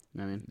 You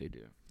know what I mean? They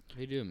do.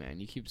 They do, man.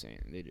 You keep saying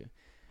it. They do.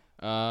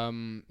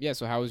 Yeah,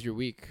 so how was your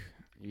week?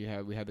 We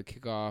had the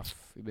kickoff.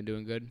 You've been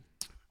doing good?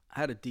 I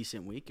had a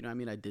decent week. You know what I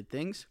mean? I did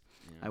things.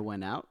 Yeah. I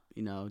went out,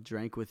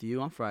 drank with you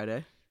on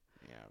Friday.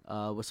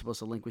 Yeah. Was supposed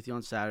to link with you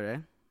on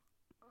Saturday.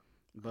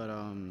 But,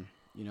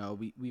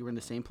 we were in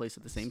the same place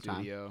at the same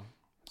time.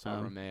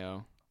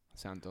 Romeo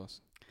Santos.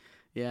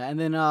 Yeah, and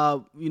then,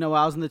 while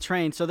I was in the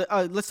train. So,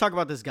 let's talk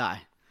about this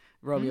guy,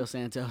 Romeo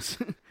Santos.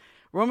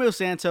 Romeo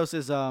Santos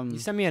is He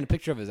sent me a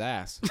picture of his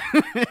ass.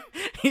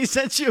 He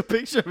sent you a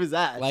picture of his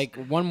ass. Like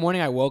one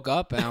morning I woke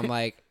up and I'm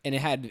like,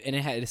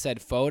 it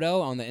said photo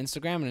on the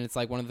Instagram, and it's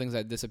like one of the things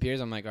that disappears.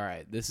 I'm like, all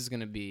right, this is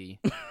gonna be,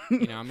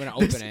 I'm gonna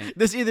open it.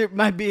 This either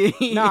might be.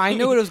 No, I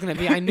knew what it was gonna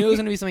be. I knew it was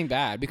gonna be something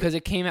bad because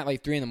it came at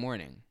like 3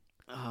 a.m.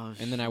 Oh,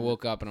 and then I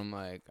woke up and I'm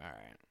like, all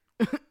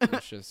right,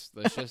 let's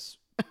just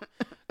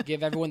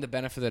give everyone the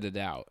benefit of the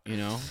doubt, Did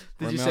Romeo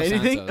you say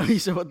anything? Santos. You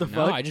said what the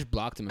fuck? No, I just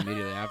blocked him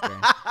immediately after.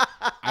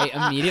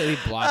 I immediately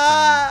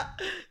blocked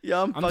him.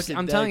 Yeah,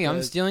 I'm telling you,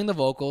 I'm stealing the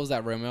vocals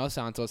that Romeo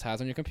Santos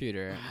has on your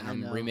computer, and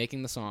I'm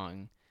remaking the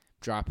song,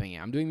 dropping it.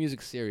 I'm doing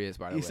music serious,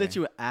 by the way. He sent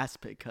you an ass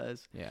pic,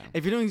 cuz. Yeah.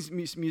 If you're doing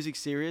music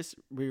serious,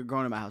 we're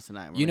going to my house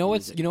tonight. You know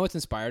what's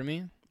inspired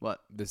me? What?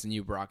 This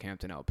new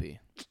Brockhampton LP.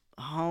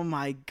 Oh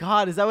my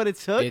God, is that what it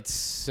took? It's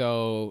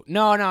so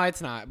no,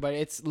 it's not. But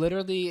it's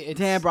literally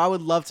damn, bro. I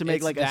would love to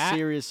make like that, a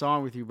serious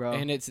song with you, bro.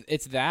 And it's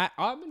that.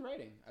 Oh, I've been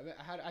writing.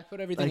 I put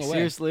everything like away.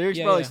 Serious lyrics,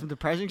 bro. Like some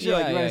depression shit.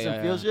 Like you writing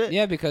some feel shit.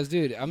 Yeah, because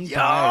dude, I'm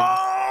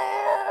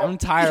tired. I'm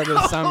tired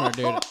of this summer,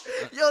 dude.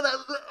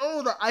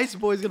 The Ice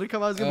Boy's gonna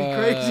come out. It's gonna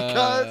be crazy,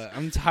 cuz.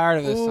 I'm tired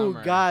of this summer.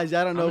 Oh, guys,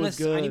 I don't know what's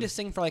good. I need to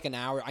sing for like an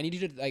hour. I need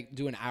you to like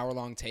do an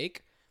hour-long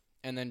take.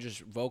 And then just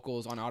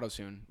vocals on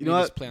autotune. You know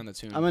what? Just play on the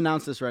tune. I'm gonna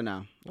announce this right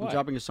now. What? I'm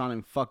dropping a song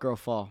named "Fuck Girl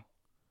Fall."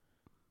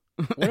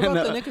 What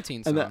about the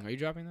Nicotine song? Are you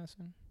dropping that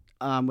soon?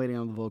 I'm waiting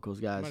on the vocals,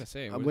 guys. I'm about to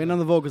say. I'm waiting on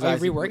the vocals. Are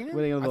you reworking it?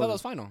 Waiting on the I thought vocals. that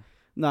was final.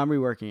 No, I'm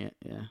reworking it.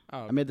 Yeah.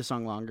 Oh. I made the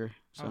song longer.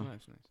 So. Oh, nice.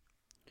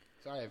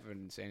 Sorry if I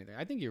didn't say anything.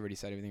 I think you already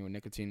said everything with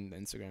Nicotine. The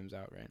Instagram's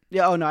out, right?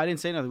 Yeah. Oh no, I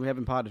didn't say nothing. We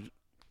haven't potted.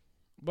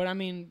 But I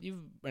mean,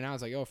 you've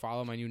announced like,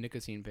 follow my new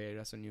Nicotine page.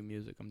 That's the new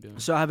music I'm doing.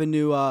 So I have a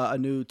new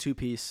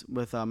 2-piece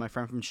with my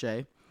friend from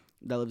Shay.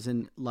 That lives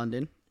in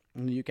London,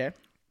 in the UK.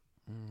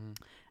 Mm-hmm.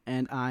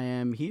 And I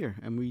am here.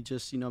 And we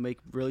just, make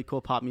really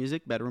cool pop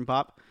music, bedroom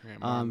pop.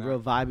 Yeah,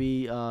 real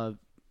vibey,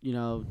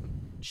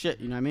 shit,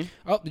 you know what I mean?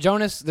 Oh, the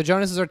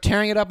Jonases are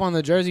tearing it up on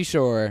the Jersey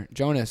Shore.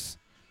 Jonas.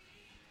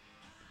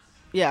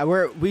 Yeah,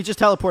 we just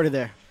teleported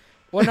there.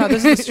 Well, no,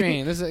 this is the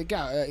stream. This is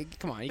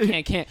come on,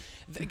 you can't.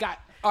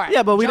 All right.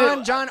 Yeah,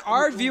 but John,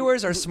 our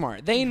viewers are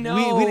smart. They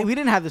know we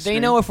didn't have the stream. They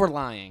know if we're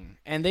lying.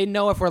 And they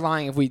know if we're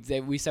lying if we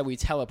said we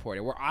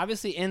teleported. We're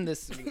obviously in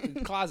this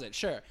closet,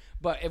 sure.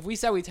 But if we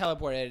said we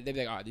teleported, they'd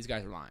be like, these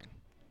guys are lying.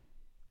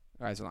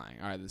 All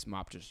right, this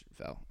mop just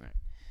fell. All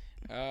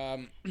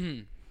right.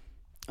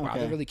 Wow,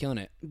 they're really killing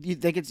it.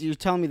 You're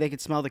telling me they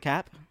could smell the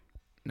cap?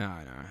 No.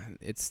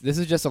 This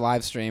is just a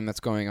live stream that's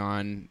going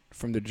on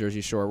from the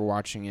Jersey Shore. We're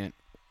watching it.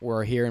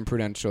 We're here in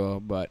Prudential,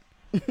 but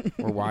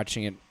we're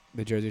watching it,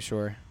 the Jersey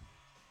Shore.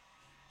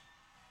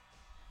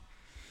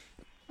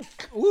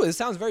 Ooh, this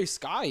sounds very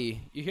sky-y.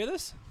 You hear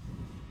this?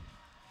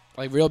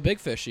 Like real big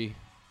fishy.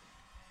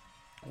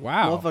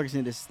 Wow. Motherfuckers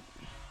need this.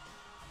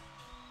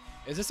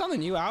 Is this on the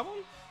new album?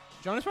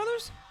 Jonas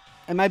Brothers?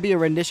 It might be a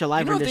rendition,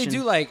 live rendition. If they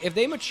do, like, if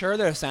they mature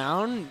their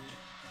sound.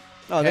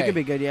 Oh, that could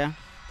be good, yeah.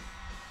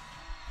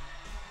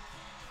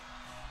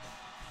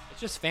 It's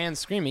just fans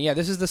screaming. Yeah,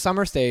 this is the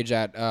summer stage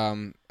at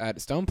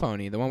Stone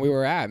Pony, the one we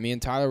were at. Me and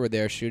Tyler were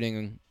there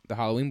shooting the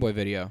Halloween Boy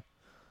video.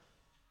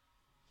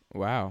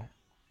 Wow.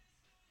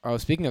 Oh,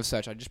 speaking of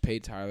such, I just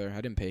paid Tyler. I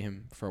didn't pay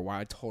him for a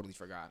while. I totally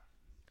forgot.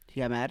 He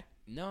got mad?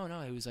 No.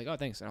 He was like, oh,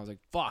 thanks. And I was like,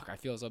 fuck, I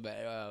feel so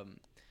bad.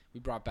 We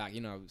brought back,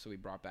 so we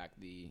brought back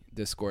the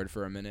Discord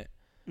for a minute.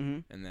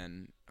 Mm-hmm. And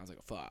then I was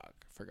like, fuck,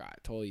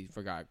 totally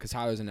forgot. Because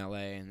Tyler's in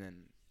L.A. And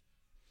then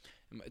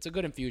it's a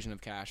good infusion of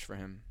cash for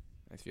him,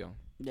 I feel.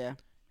 Yeah.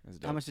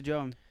 How much did you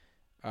owe him?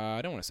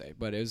 I don't want to say,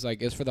 but it was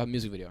for the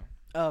music video.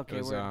 Oh, okay.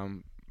 It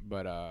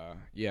was,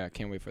 yeah,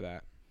 can't wait for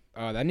that.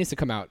 Oh, that needs to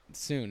come out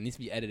soon. It needs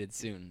to be edited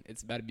soon.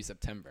 It's about to be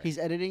September. He's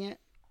editing it?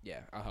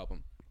 Yeah, I'll help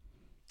him.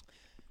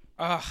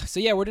 So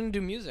yeah, we're gonna do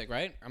music,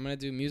 right? I'm gonna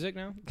do music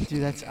now.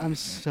 Dude, I'm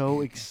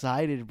so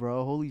excited,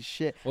 bro. Holy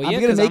shit. Well, I'm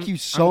yeah, gonna make you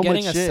so I'm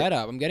much shit.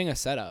 I'm getting a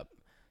setup.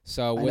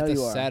 So with the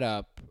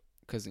setup,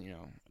 because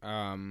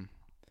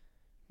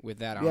with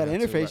that, yeah, the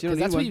interface. You don't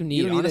need that's one. what you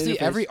need. Honestly,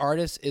 interface. every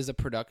artist is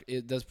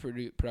it does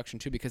production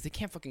too, because they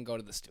can't fucking go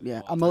to the studio.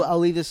 Yeah, I'll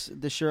leave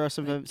the Shure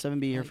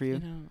 7B here for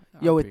you.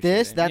 I Yo, with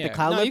this, appreciate it. the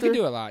cloud no, lifter, you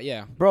can do a lot.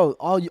 Yeah, bro.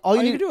 All you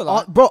need can do a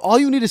lot. bro. All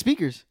you need is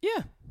speakers.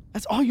 Yeah.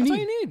 That's all you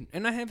need.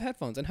 And I have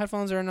headphones. And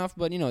headphones are enough,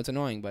 but it's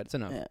annoying, but it's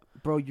enough. Yeah.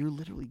 Bro, you're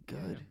literally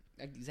good.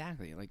 Yeah,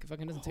 exactly. Like, it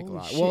fucking doesn't take a Holy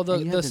lot. shit, Well,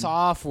 the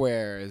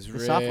software is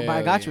really but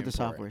I got you with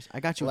the important. softwares. I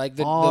got you like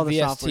with all the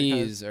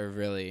VSTs are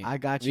really. I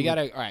got you. We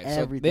gotta. All right.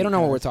 So everything, they don't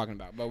know what we're talking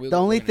about, but the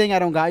only thing I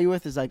don't got you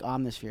with is like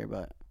Omnisphere,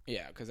 but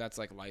yeah, because that's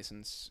like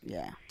license.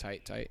 Yeah.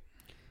 Tight.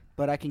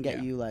 But I can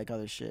get you like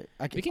other shit.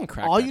 We can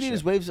crack. All that you need shit.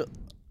 is Waves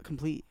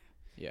Complete.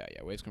 Yeah.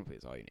 Waves Complete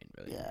is all you need,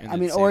 really. Yeah. And I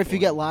mean, or if you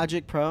get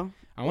Logic Pro.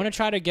 I want to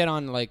try to get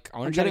on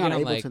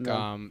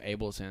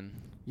Ableton.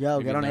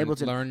 Yo, get on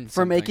Ableton. Learn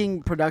for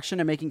making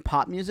production and making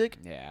pop music.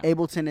 Yeah.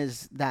 Ableton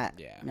is that.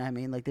 Yeah. You know what I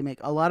mean? Like they make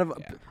a lot of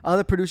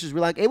other producers. We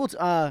like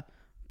Ableton.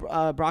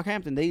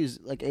 Brockhampton, they use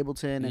like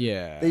Ableton. And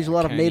they use a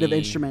lot of native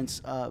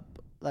instruments,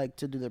 like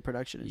to do their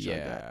production and shit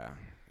like that.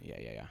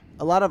 Yeah.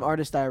 A lot of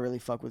artists that I really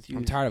fuck with.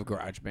 I'm tired of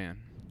GarageBand.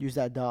 Use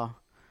that DAW.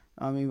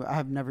 I mean,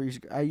 I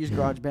used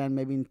GarageBand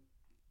maybe in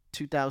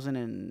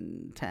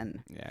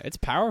 2010. Yeah, it's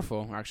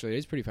powerful. Actually, it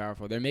is pretty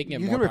powerful. They're making it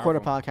more You can record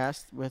powerful. a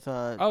podcast with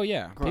Oh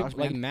yeah, people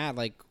GarageBand.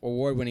 like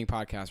award-winning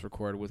podcasts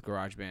record with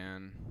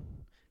GarageBand.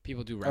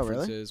 People do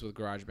references with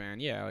GarageBand.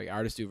 Yeah, like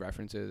artists do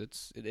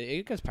references.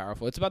 It gets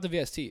powerful. It's about the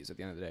VSTs at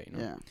the end of the day.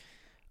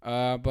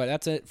 Yeah. But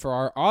that's it for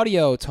our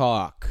audio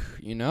talk.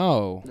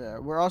 Yeah,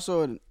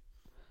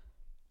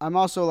 I'm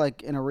also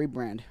like in a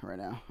rebrand right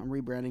now. I'm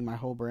rebranding my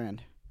whole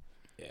brand.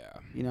 Yeah.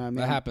 You know what I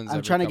mean? That happens.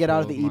 I'm trying to get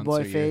out of the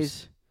e-boy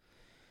phase.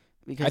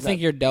 Because I think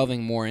you're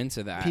delving more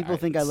into that. People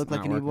think I look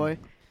like an e-boy,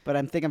 but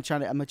I'm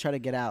gonna try to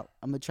get out.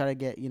 I'm gonna try to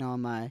get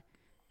on my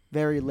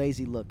very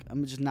lazy look. I'm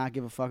gonna just not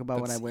give a fuck about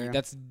what I wear.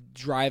 That's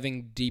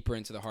driving deeper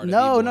into the heart of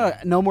e-boy.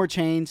 No more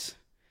chains.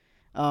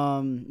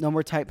 No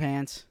more tight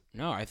pants.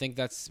 No, I think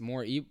that's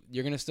more.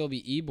 You're gonna still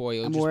be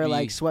e-boy. I'm wearing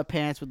like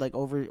sweatpants with like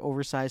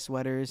oversized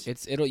sweaters.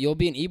 You'll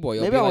be an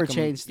e-boy. Maybe I'll wear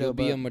chains still. You'll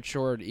be a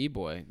matured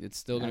e-boy. It's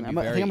still gonna be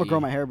very. I think I'm gonna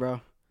grow my hair,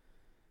 bro.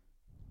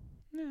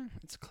 Yeah,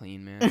 it's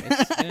clean, man.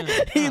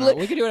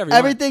 We can do whatever.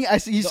 Everything I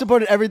see, you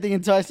supported everything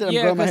until I said I'm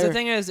growing my hair. The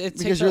thing is,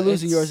 because you're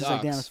losing yours. It's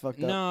like, damn, it's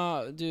fucked up.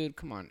 No, dude,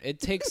 come on.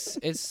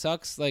 It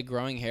sucks like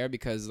growing hair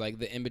because like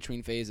the in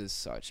between phase is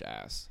such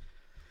ass.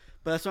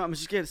 But that's why I'm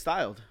just getting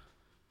styled.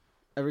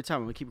 Every time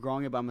I'm gonna keep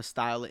growing it, but I'm gonna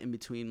style it in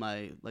between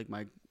my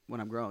when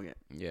I'm growing it.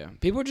 Yeah,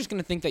 people are just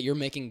gonna think that you're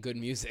making good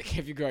music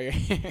if you grow your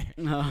hair.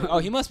 No. Oh,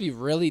 he must be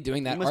really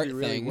doing that art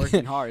really thing.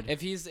 Working hard.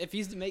 if he's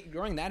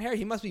growing that hair,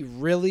 he must be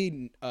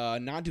really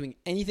not doing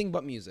anything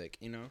but music.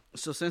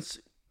 So since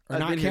or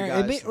not caring.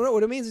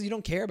 What it means is you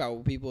don't care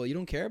about people. You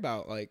don't care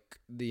about like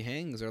the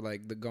hangs or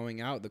like the going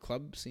out, the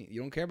club scene.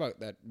 You don't care about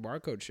that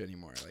barcode shit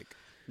anymore. Like.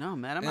 No,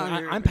 man,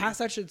 I'm past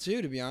that shit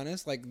too, to be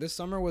honest. Like this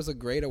summer was a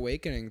great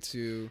awakening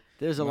to.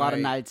 There's a lot of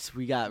nights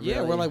we got.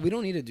 Yeah, we're like we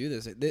don't need to do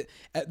this.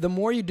 The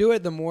more you do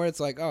it, the more it's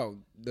like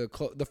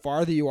the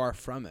farther you are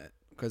from it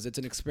because it's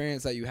an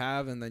experience that you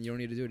have and then you don't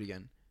need to do it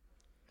again.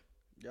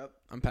 Yep,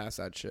 I'm past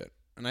that shit,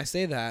 and I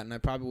say that, and I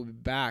probably will be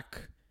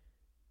back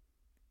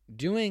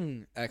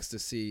doing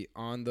ecstasy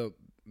on the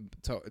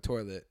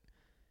toilet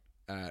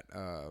at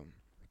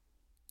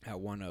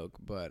One Oak,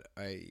 but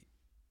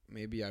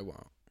maybe I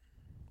won't.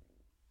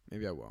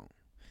 Maybe I won't.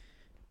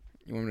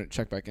 You want me to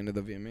check back into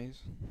the VMAs?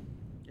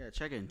 Yeah,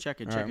 check in. All right,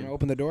 I'm going to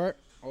open the door.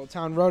 Old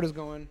Town Road is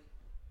going.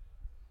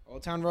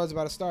 Old Town Road's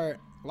about to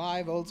start.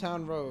 Live Old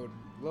Town Road.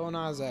 Lil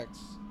Nas X.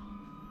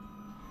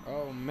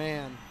 Oh,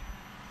 man.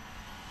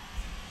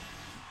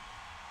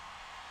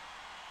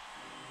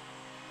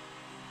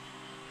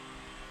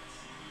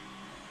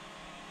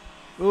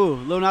 Ooh,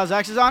 Lil Nas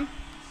X is on?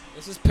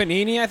 This is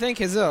Panini, I think.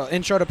 His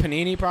intro to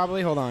Panini,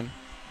 probably. Hold on.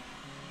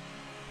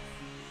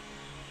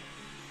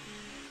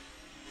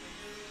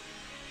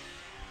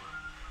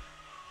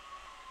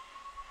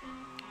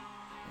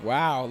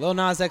 Wow, Lil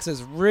Nas X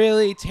is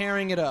really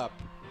tearing it up.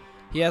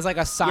 He has like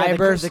a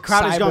cyber. Yeah, the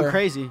crowd is going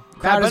crazy.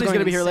 Bad Bunny's going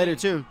to be here later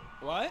too.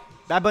 What?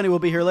 Bad Bunny will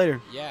be here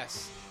later.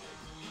 Yes.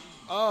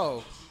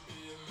 Oh,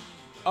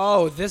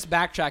 this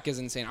backtrack is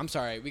insane. I'm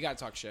sorry, we gotta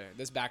talk shit.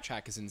 This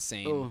backtrack is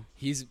insane. Ooh.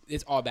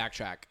 It's all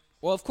backtrack.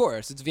 Well, of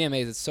course, it's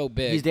VMAs. It's so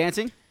big. He's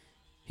dancing.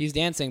 He's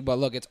dancing, but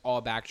look, it's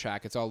all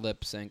backtrack. It's all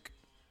lip sync.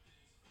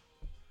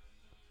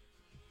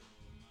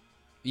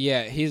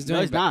 Yeah, he's doing.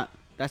 No, he's not.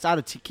 That's out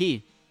of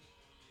key.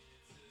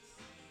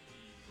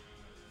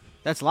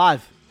 That's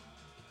live.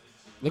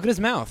 Look at his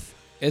mouth.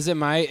 Is it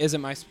my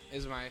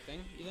thing?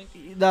 You think?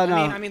 No.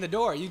 I mean the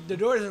door. The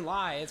door doesn't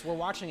lie. We're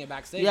watching it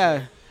backstage. Yeah,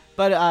 right?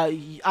 But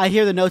I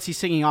hear the notes he's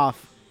singing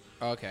off.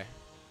 Oh, okay.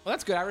 Well,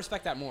 that's good. I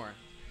respect that more.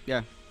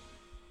 Yeah.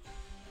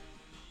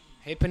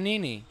 Hey,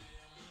 Panini.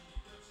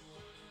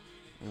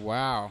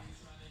 Wow.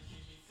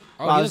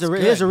 Oh, Wow,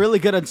 there's a really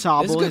good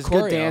ensemble. There's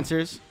Good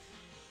dancers.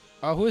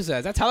 Oh, who is that?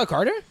 Is that Tyler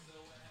Carter?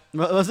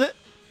 What was it?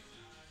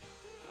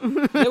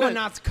 They would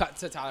not cut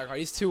to Tyler Carter.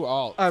 He's too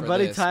alt. Our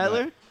buddy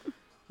Tyler.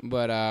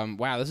 But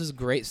wow, this is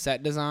great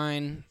set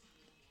design.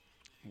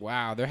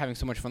 Wow, they're having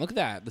so much fun. Look at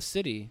that, the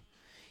city.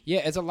 Yeah,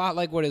 it's a lot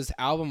like what his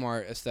album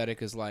art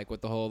aesthetic is like,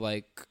 with the whole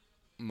like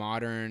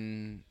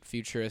modern,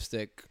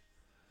 futuristic,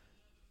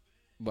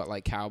 but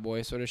like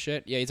cowboy sort of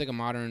shit. Yeah, he's like a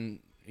modern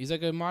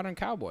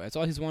cowboy. That's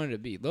all he's wanted to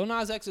be. Lil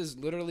Nas X is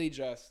literally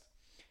just.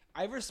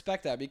 I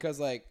respect that because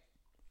like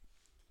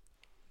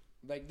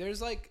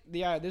there's like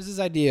there's this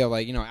idea of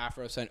like, you know,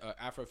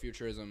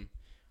 Afrofuturism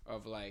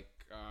of like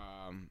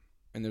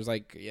and there's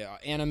like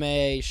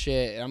anime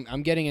shit.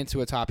 I'm getting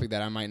into a topic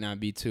that I might not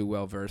be too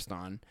well versed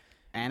on.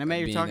 Anime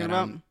you're talking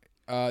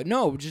about?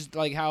 No, just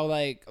like how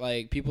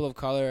like people of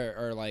color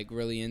are like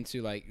really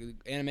into like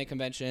anime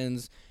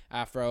conventions,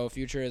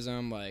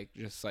 Afrofuturism, like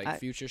just like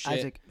future shit.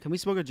 Isaac, can we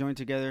smoke a joint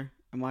together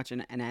and watch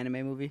an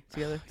anime movie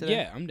together today?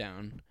 Yeah, I'm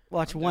down.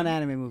 Watch one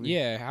anime movie.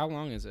 Yeah, how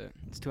long is it?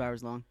 It's 2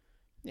 hours long.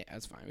 Yeah,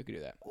 that's fine. We could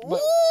do that. But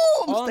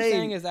all I'm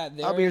saying is that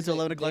I'll be here till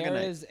 11 o'clock at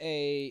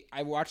night.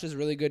 I watched this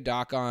really good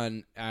doc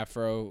on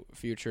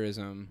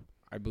Afrofuturism.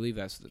 I believe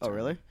that's the term. Oh,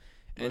 really?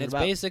 And it's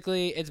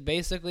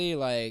basically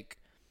like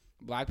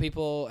black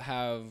people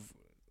have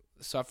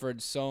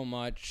suffered so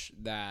much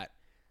that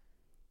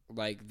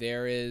like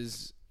there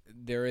is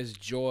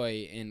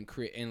joy in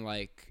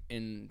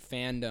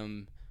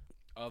fandom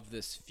of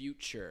this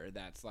future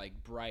that's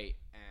like bright,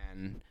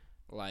 and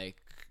like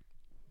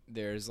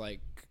there's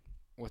like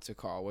what's it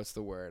called? What's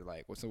the word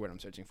I'm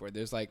searching for?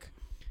 There's like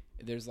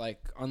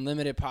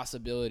unlimited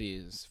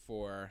possibilities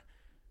for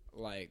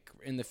like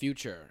in the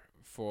future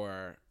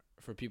for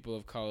people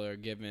of color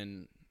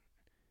given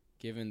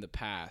the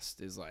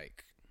past is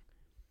like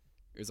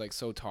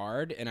so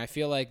tarred. And I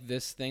feel like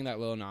this thing that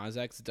Lil Nas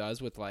X does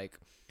with like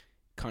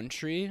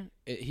country,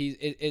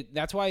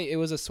 that's why it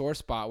was a sore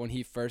spot when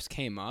he first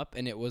came up,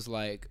 and it was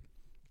like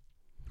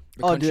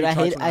I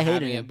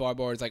hated it.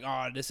 Billboard is like,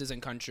 oh, this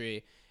isn't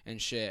country and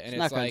shit, and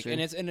it's like country.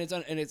 and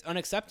it's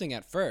unaccepting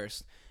at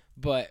first,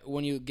 but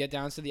when you get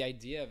down to the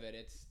idea of it,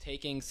 it's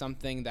taking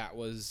something that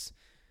was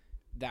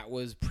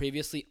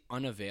previously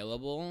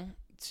unavailable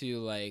to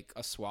like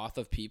a swath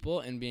of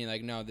people and being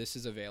like, no, this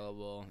is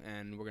available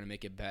and we're gonna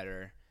make it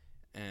better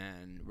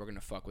and we're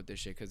gonna fuck with this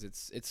shit because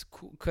it's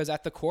cool. Because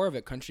at the core of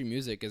it, country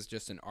music is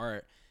just an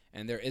art,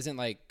 and there isn't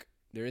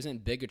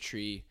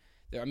bigotry.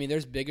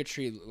 There's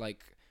bigotry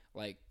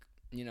like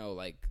you know,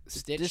 like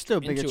stitched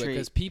into it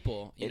because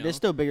people, you know, there's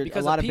still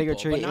a lot of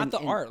bigotry, but not the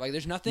art. Like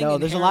there's nothing. No,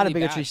 there's a lot of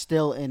bigotry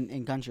still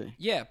in country.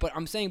 Yeah, but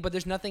I'm saying, but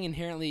there's nothing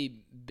inherently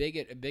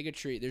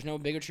bigotry. There's no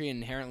bigotry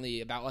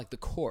inherently about like the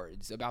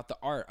chords, about the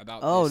art,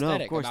 about the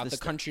aesthetic, about the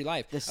country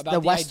life,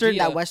 about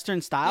that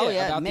Western style.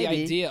 Yeah, about maybe.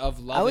 the idea of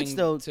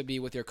loving to be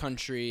with your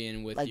country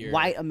and with like your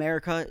white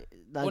America.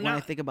 Like when I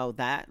think about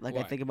that, like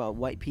I think about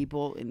white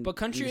people. But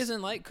country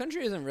isn't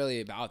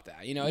really about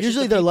that. You know, it's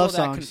usually just the their love that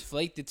songs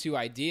conflate the two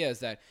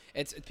ideas. That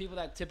it's people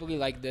that typically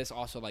like this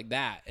also like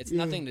that. It's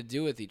nothing to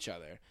do with each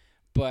other.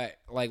 But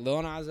like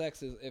Lil Nas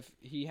X is, if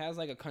he has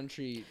like a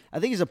country, I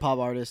think he's a pop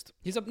artist.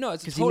 It's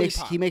totally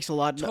pop. He makes a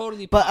lot.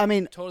 Totally, but pop. I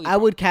mean, totally I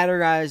would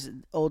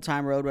categorize Old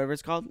Time Road, whatever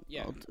it's called.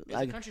 Yeah, it's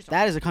a country song.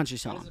 That is a country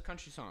song. That is a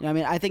country song. You know what I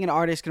mean, I think an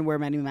artist can wear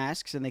many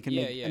masks and they can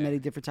make many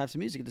different types of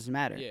music. It doesn't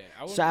matter. Yeah,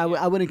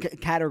 I wouldn't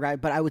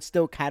categorize, but I would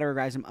still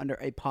categorize him under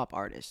a pop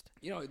artist.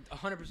 You know,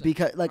 100%.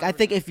 Because like 100%. I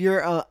think if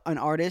you're an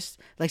artist,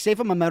 like say if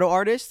I'm a metal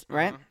artist,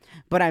 right?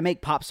 But I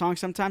make pop songs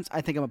sometimes. I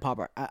think I'm a pop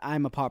art.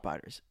 I'm a pop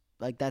artist.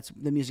 Like that's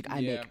the music I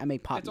make. I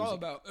make pop music.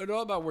 It's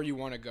all about where you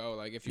want to go.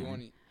 Like if you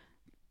want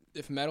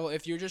to,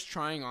 if you're just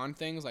trying on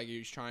things, like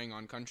you're just trying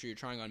on country, you're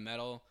trying on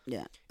metal.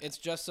 Yeah. It's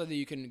just so that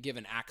you can give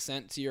an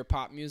accent to your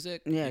pop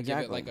music. Yeah, and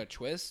exactly. Give it like a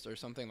twist or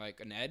something, like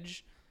an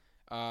edge.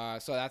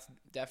 So that's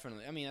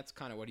definitely. I mean, that's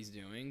kind of what he's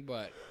doing.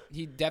 But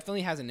he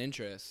definitely has an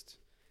interest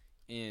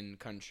in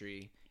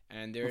country,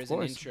 and there's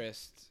an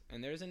interest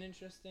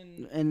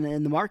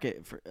in the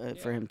market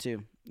for him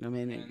too. I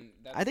mean,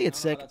 I think it's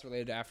sick. That's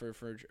related to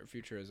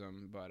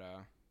Afrofuturism, but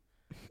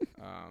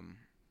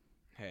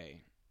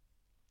hey,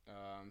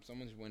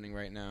 someone's winning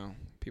right now.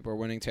 People are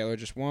winning. Taylor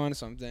just won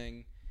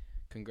something.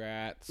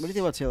 Congrats. What do you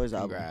think about Taylor's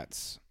album?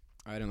 Congrats.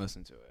 I didn't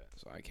listen to it,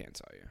 so I can't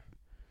tell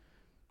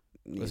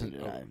you.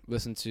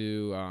 Listen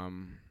to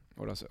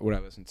what else? What I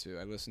listened to?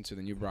 I listened to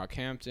the new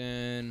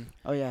Brockhampton.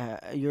 Oh yeah,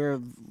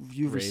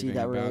 you've received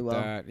that really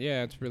well. That.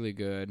 Yeah, it's really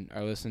good.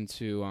 I listened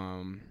to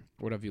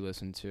what have you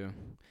listened to?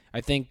 I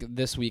think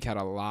this week had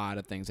a lot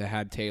of things. I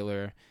had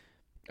Taylor.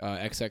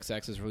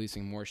 XXX is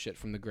releasing more shit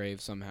from the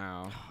grave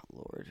somehow. Oh,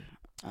 Lord,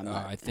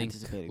 I think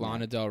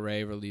Lana Del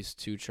Rey released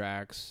 2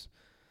 tracks.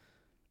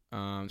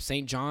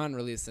 St. John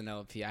released an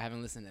LP. I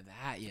haven't listened to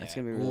that yet. That's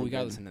gonna be really we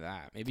gotta good. listen to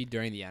that. Maybe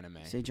during the anime.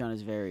 St. John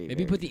is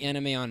Maybe put the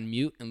anime on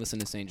mute and listen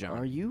to St. John.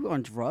 Are you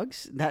on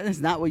drugs? That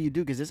is not what you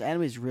do because this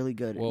anime is really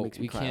good. Well, it makes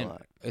me cry a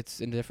lot. It's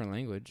in a different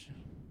language.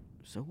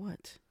 So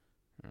what?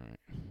 All right.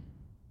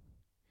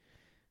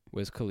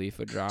 Wiz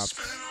Khalifa dropped.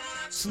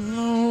 So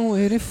long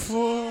waiting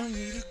for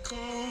me to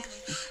go.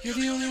 You're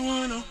the only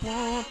one I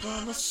want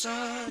by my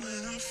side.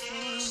 And I'm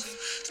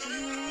tell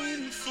me what I'm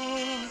waiting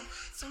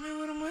for. Tell me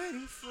what I'm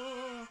waiting for.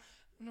 I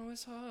know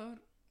it's hard.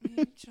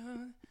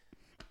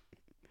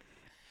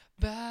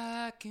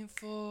 Back and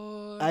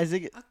forth.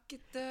 Isaac, I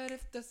get that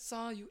if that's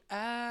all you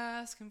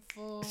asking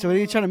for. so what are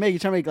you trying to make? You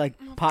trying to make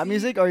like pop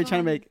music, or are you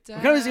trying to make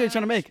what kind of music are you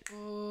trying to make?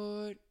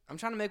 I'm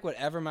trying to make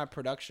whatever my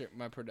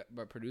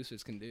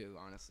producers can do.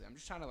 Honestly, I'm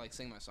just trying to like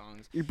sing my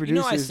songs. Your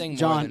producers, I sing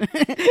John. more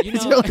than, you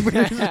know,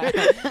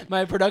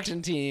 my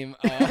production team,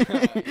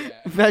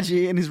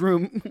 Veggie in his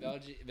room.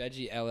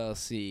 Veggie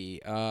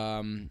LLC.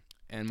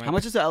 And how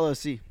much is the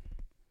LLC?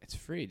 It's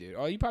free, dude.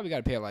 Oh, you probably got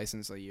to pay a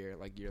license yearly,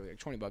 like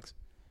 $20.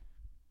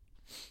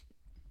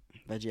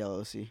 Veggie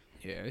LLC.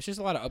 Yeah, it's just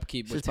a lot of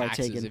upkeep It's with just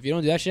taxes. taken. If you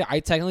don't do that shit, I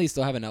technically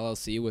still have an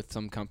LLC with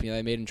some company that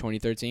I made in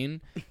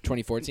 2014.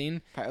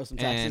 Probably owe some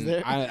taxes And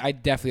there. I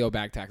definitely owe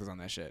back taxes on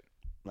that shit.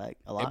 Like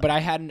a lot. But I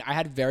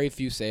had very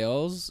few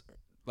sales.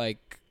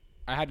 Like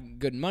I had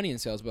good money in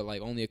sales, but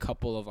like only a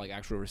couple of like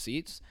actual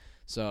receipts.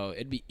 So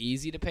it'd be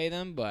easy to pay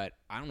them, but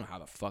I don't know how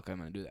the fuck I'm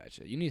gonna do that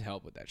shit. You need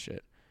help with that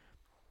shit.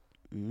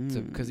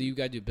 Because you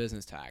gotta do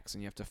business tax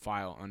and you have to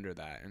file under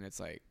that, and it's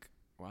like,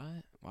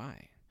 what?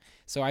 Why?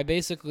 So I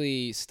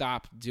basically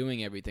stopped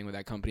doing everything with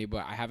that company,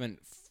 but I haven't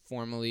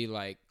formally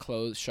like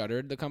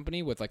shuttered the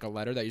company with like a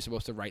letter that you're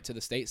supposed to write to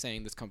the state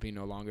saying this company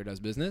no longer does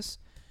business.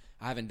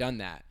 I haven't done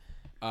that,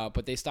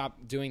 but they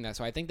stopped doing that.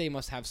 So I think they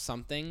must have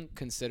something,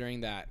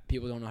 considering that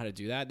people don't know how to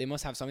do that. They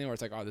must have something where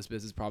it's like, oh, this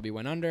business probably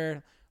went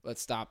under.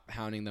 Let's stop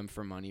hounding them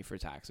for money for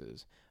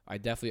taxes. I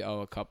definitely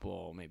owe a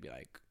couple, maybe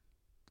like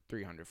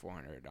 $300,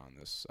 $400 on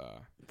this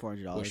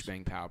 $400 Bush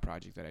Bang Pow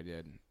project that I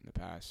did in the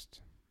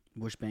past.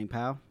 Bush Bang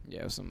Pow?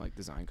 Yeah, it was some like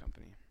design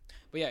company.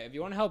 But yeah, if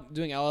you want to help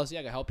doing LLC,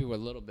 I can help you with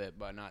a little bit,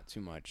 but not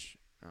too much.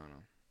 I don't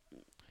know.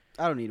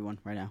 I don't need one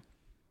right now.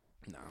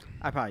 No.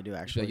 I probably do,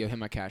 actually. Yo, hit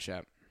my Cash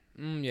App.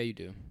 Yeah, you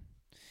do.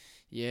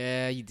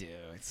 Yeah, you do.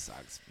 It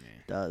sucks, man.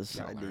 It does.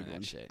 I need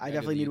one. shit. I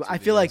definitely need one. I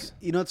feel like,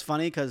 you know, it's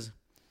funny because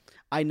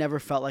I never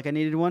felt like I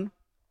needed one,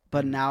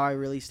 but now I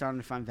really starting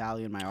to find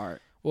value in my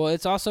art. Well,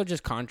 it's also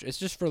just it's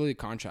just for legal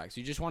contracts.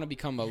 You just want to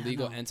become a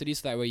legal entity,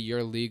 so that way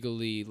you're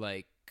legally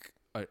like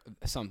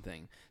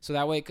something. So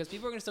that way, because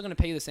people are still gonna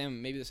pay you the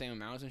same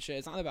amounts and shit.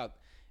 It's not about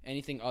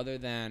anything other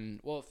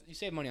than, well, if you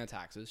save money on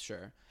taxes,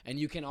 sure, and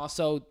you can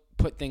also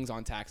put things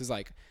on taxes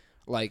like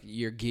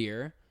your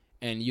gear,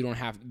 and you don't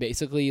have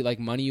basically like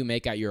money you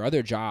make at your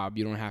other job.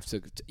 You don't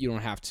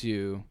have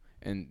to.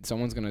 And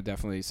someone's gonna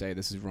definitely say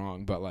this is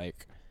wrong, but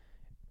like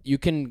you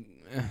can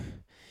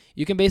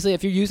basically,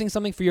 if you're using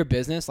something for your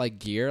business like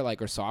gear,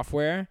 like or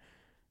software,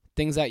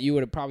 things that you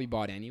would have probably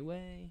bought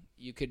anyway,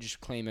 you could just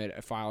claim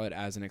it, file it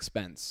as an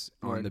expense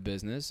on the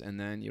business, and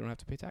then you don't have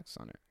to pay taxes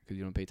on it because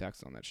you don't pay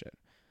taxes on that shit.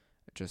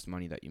 It's just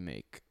money that you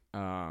make.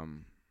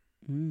 And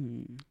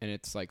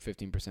it's like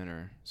 15%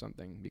 or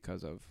something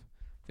because of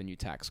the new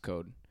tax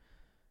code.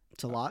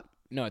 It's a lot?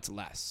 No, it's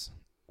less.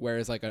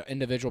 Whereas like an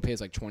individual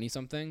pays like 20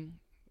 something.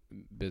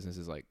 Business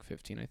is like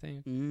 15, I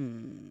think.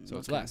 So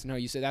it's less. No,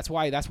 you say that's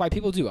why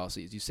people do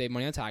LCs. You save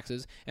money on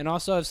taxes, and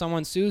also if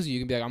someone sues you, you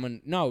can be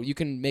like, you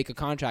can make a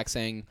contract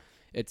saying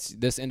it's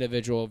this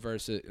individual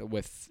versus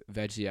with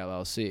Veggie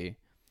LLC.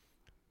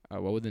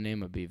 What would the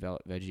name of be?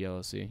 Veggie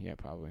LLC? Yeah,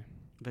 probably.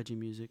 Veggie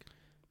Music.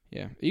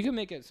 Yeah, you can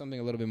make it something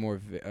a little bit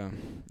more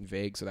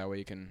vague, so that way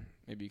you can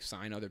maybe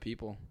sign other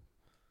people,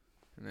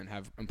 and then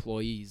have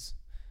employees.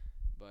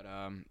 But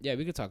yeah,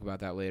 we could talk about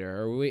that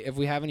later. Or if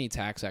we have any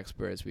tax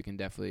experts, we can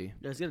definitely.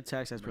 Let's get a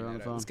tax expert on the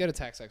phone. Let's get a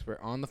tax expert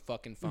on the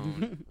fucking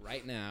phone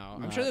right now.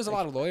 I'm sure there's a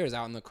lot of lawyers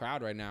out in the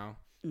crowd right now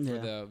for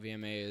the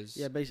VMAs.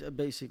 Yeah,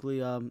 basically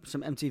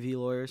some MTV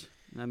lawyers.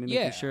 I mean,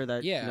 making sure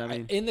that. Yeah, you know what I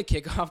mean? In the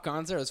kickoff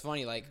concert, it was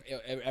funny. Like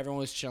everyone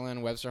was chilling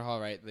in Webster Hall,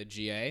 right, the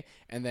GA,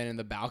 and then in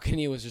the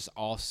balcony was just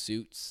all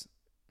suits.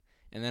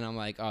 And then I'm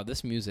like, oh,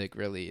 this music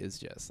really is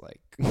just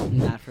like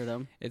not for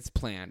them. It's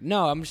planned.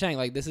 No, I'm saying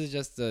like this is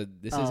just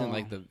isn't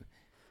like the.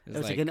 It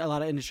was like a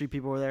lot of industry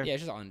people were there. Yeah,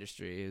 it's just all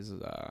industry.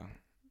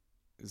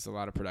 It's a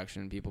lot of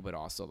production people, but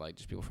also like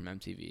just people from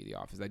MTV, The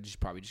Office. That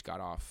probably just got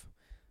off,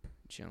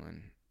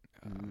 chilling.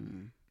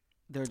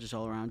 They're just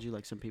all around you,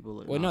 like some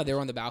people. Well, no, they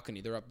were on the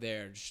balcony. They're up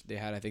there. They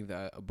had, I think,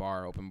 a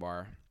open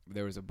bar.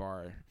 There was a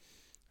bar.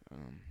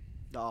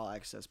 The all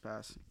access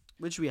pass.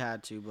 Which we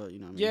had to, but you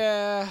know what I mean?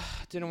 Yeah,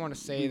 didn't want to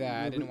say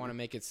that. I didn't want to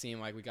make it seem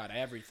like we got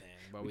everything,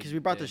 but because we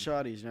brought the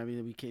shawties. You know what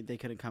I mean? They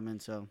couldn't come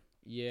in, so.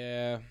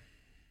 Yeah.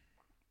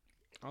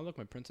 Oh look,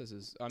 my princess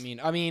is. My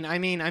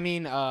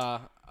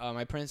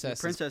princess.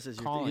 The princess is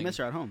calling. You miss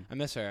her at home. I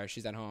miss her.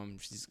 She's at home.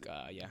 She's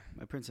yeah.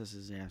 My princess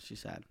is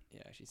she's sad.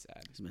 Yeah, she's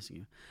sad. She's missing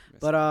you.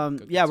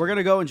 But yeah, we're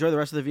gonna go enjoy the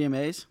rest of the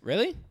VMAs.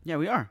 Really? Yeah,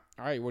 we are.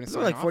 All right, we're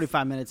like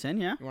 45 minutes in.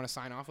 Yeah. You want to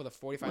sign off with a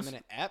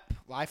 45-minute ep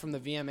live from the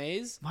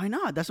VMAs? Why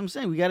not? That's what I'm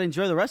saying. We gotta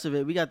enjoy the rest of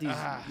it. We got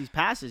these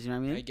passes. You know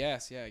what I mean? I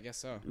guess. Yeah, I guess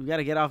so. We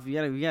gotta get off. We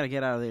gotta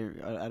get out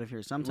of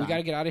here sometime. We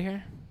gotta get out of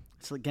here.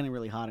 It's like getting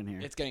really hot in here.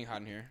 It's getting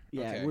hot in here.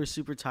 Yeah, okay. We're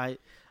super tight.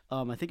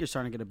 I think you're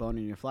starting to get a bone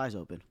and your fly's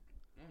open.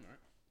 Oh,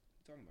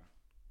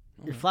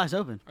 Your fly's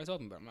open. It's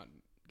open, but I'm not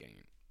getting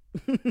it.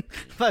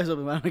 Fly's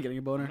open, but I'm not getting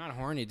a boner. I'm not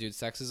horny, dude.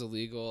 Sex is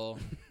illegal.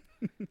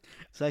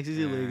 Sex is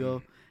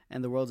illegal,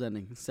 and the world's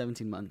ending.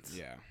 17 months.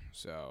 Yeah.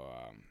 So,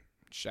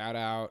 shout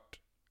out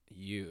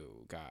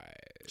you guys.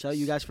 Shout out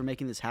you guys for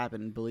making this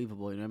happen.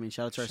 Believable. You know what I mean?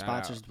 Shout out to our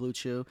sponsors, Blue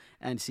Chew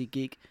and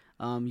SeatGeek.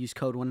 Use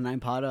code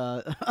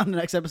 109pod on the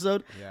next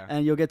episode,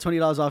 and you'll get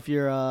 $20 off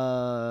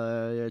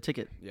your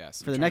ticket.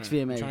 Yes. For the next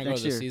VMA. I'm trying to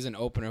next go to year. the season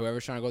opener.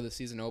 Whoever's trying to go to the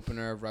season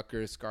opener of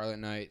Rutgers Scarlet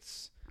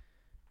Knights,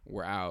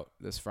 we're out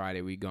this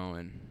Friday. We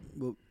going.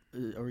 Well,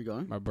 are we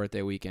going? My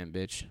birthday weekend,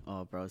 bitch.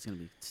 Oh, bro, it's gonna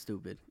be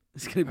stupid.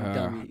 It's gonna be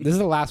dumb. This is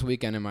the last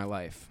weekend in my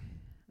life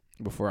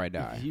before I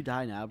die. If you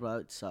die now, bro,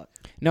 it sucks.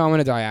 No, I'm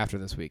gonna die after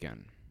this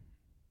weekend.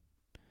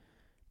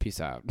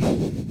 Peace out.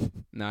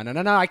 No.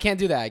 I can't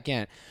do that. I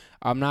can't.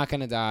 I'm not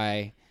gonna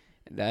die.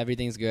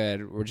 Everything's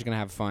good. We're just gonna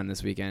have fun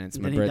this weekend. It's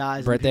my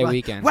birthday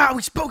weekend. Wow,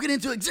 we spoke it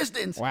into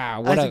existence.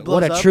 Wow,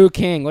 what a true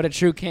king. What a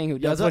true king.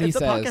 That's what he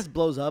says. If the podcast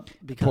blows up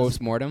because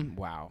post-mortem,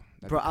 wow.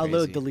 Bro, I'll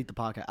literally delete the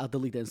podcast. I'll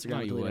delete the Instagram. No,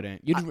 you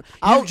wouldn't.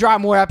 You'd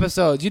drop more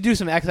episodes. You do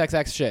some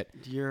XXX shit.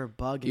 You're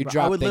bugging. You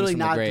drop I would literally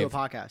things from not the do a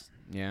grave. podcast.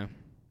 Yeah.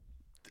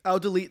 I'll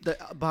delete the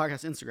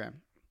podcast Instagram.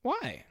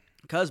 Why?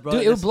 Because, bro,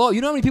 dude, it would blow.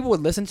 You know how many people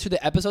would listen to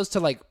the episodes to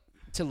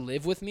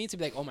live with me, to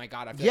be like, oh my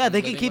god, I feel like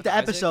they can keep the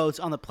episodes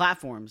on the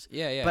platforms.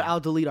 Yeah. But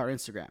I'll delete our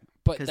Instagram.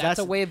 But that's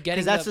a way of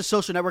getting. Because that's the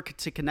social network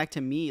to connect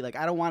to me. Like,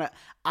 I don't want to.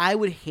 I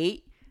would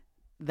hate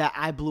that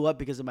I blew up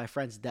because of my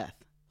friend's death.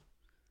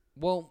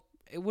 Well,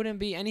 it wouldn't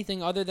be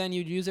anything other than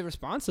you'd use it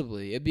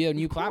responsibly. It'd be a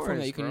new platform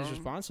that you can use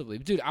responsibly.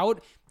 Dude,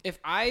 if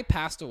I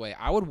passed away,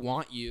 I would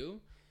want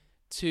you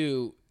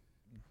to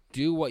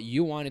do what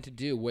you wanted to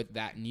do with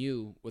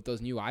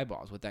those new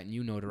eyeballs, with that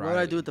new notoriety. What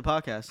would I do with the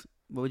podcast?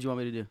 What would you want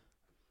me to do?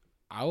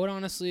 I would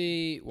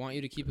honestly want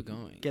you to keep it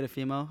going. Get a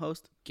female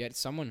host? Get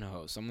someone to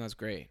host. Someone that's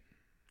great.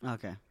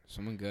 Okay.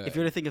 Someone good. If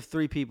you were to think of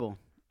 3 people.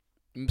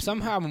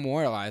 Somehow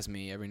memorialize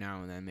me every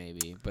now and then,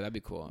 maybe. But that'd be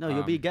cool. No,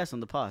 you'll be a guest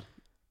on the pod.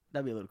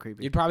 That'd be a little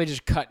creepy. You'd probably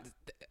just cut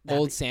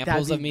old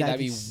samples of me. That'd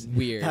be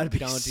weird.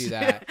 Don't do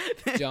that.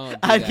 Don't do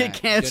I'd that. get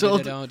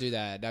canceled. Don't do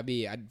that.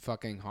 I'd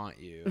fucking haunt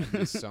you. I'd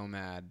be so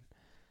mad.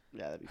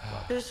 Yeah, that'd be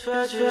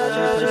fun.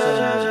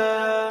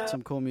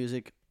 Some cool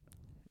music.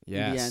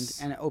 Yes. In the end,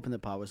 and open the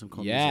pod with some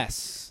cool music.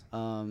 Yes.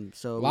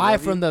 So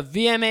live from the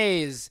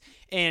VMAs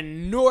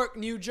in Newark,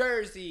 New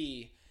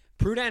Jersey.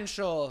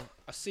 Prudential.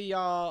 I'll see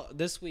y'all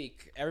this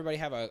week. Everybody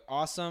have an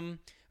awesome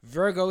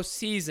Virgo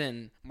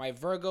season. My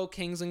Virgo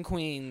kings and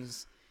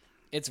queens.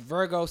 It's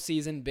Virgo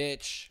season,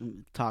 bitch.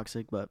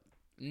 Toxic, but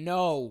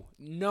no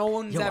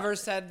one's ever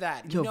said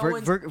that. Yo,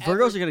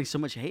 Virgos are getting so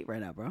much hate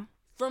right now, bro.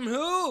 From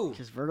who?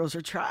 Because Virgos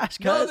are trash,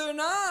 cuz. No, they're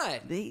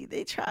not.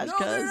 They trash, no,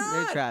 cuz.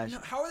 They're trash. No,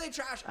 how are they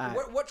trash? Right.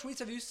 What tweets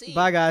have you seen?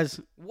 Bye, guys.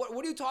 What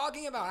are you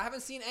talking about? I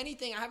haven't seen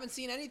anything.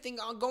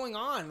 Going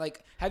on.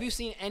 Like, have you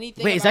seen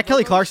anything? Wait, is that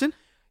Kelly Clarkson?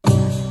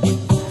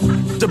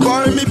 To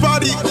burn me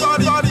body.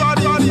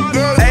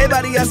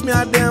 Everybody ask me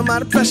how damn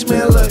out of pressure,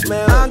 man. Look,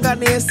 man, I don't got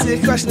the answer to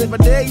your question. If I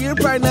did, you'll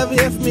probably never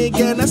hear from me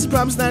again. That's a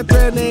promise, not a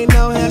threat, ain't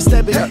no half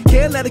stepping.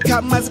 Can't let it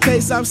compromise the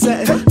pace I'm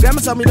setting.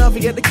 Grandma told me don't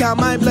forget to count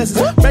my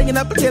blessings. Bringing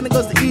up a 10 that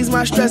goes to ease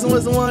my stress. And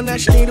was the one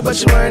that she needed, but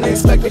she weren't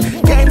expecting.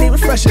 Can't even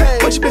fresh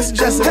it. What you been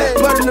suggesting?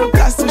 But a new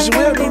constitution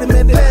will need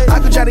amended. I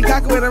could try to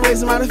cock when I'm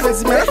raising my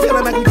defenses. Man, I feel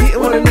like I can get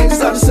one of the niggas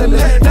start descending.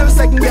 Never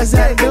second guess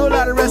it. Do a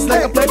lot of rest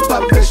like I played the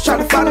puppet. Bitch, trying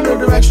to find a new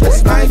direction.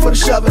 I ain't for the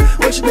shoving.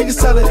 What you niggas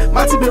selling?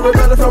 My team be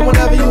rebelling from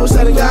whenever you was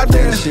selling.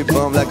 Goddamn. Shit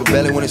bump like a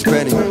belly when it's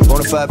pregnant.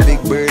 Bonafide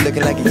big bird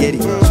looking like a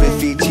yeti.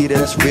 Swift feet cheetah,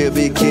 that's a real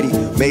big kitty.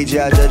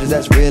 Major eye judges,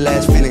 that's real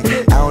ass feeling.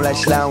 I don't like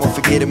slime, won't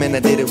forget him and I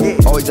did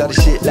it. Always all the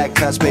shit like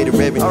constipated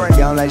ribbon. Y'all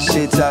don't like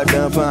shit, talk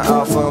done, pun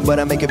all fun. But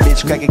I make a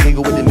bitch crack a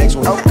giggle with the next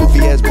one. Goofy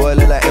ass boy,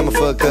 look like Emma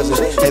for a cousin.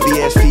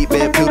 Heavy ass feet,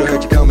 bad Pluto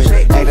heard you coming.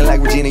 Acting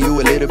like Regina, you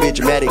a little bit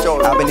dramatic.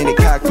 I've been in the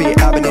cockpit,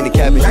 I've been in the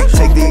cabin.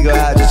 Take the ego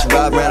out, just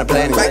ride around the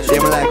planet.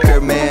 Damn like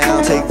Kurt, man, I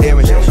don't take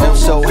damage. I'm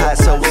so hot,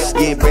 so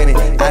skin burning.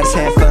 I just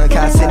had fun,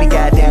 constantly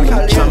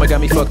goddamn. Trauma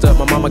got me fucked up,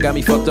 my mama got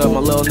me fucked up. My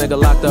little nigga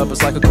locked up,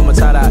 it's like a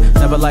kumatata.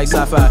 Never like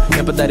sci-fi,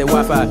 empathetic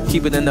Wi-Fi.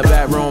 Keep it in the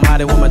back room,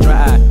 hide it with my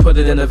dry eye. Put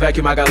it in the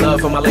vacuum, I got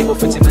love for my label.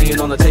 50 million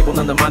on the table,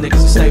 none of my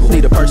niggas are stable.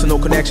 Need a personal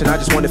connection, I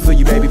just wanted to feel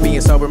you, baby.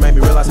 Being sober made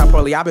me realize how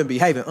poorly I've been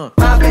behaving.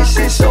 My bitch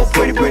shit so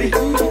pretty.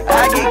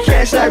 I get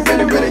cash like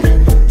really.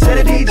 Tell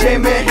the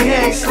DJ, man, he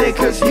ain't slick,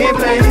 cause he ain't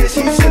playing his,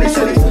 he's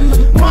silly.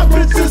 My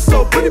bitch is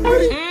so pretty.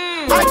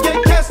 I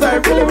get cash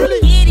like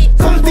really.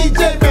 Tell the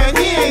DJ, man,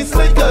 he ain't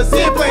slick, cause he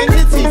ain't playing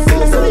his, he's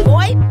silly.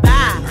 Boy,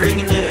 bye.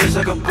 Ringing it is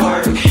like a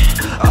park.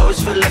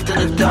 Always feel left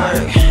in the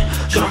dark.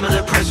 Trauma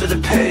the price for the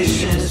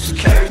patience.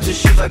 Character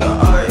shift like an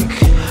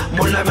arc.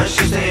 More like my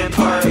shit stay in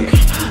park.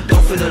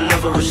 Don't feel the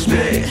love or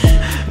respect.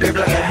 Grip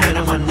like a hand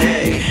on my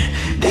neck.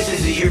 This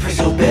is the year for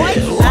so bad.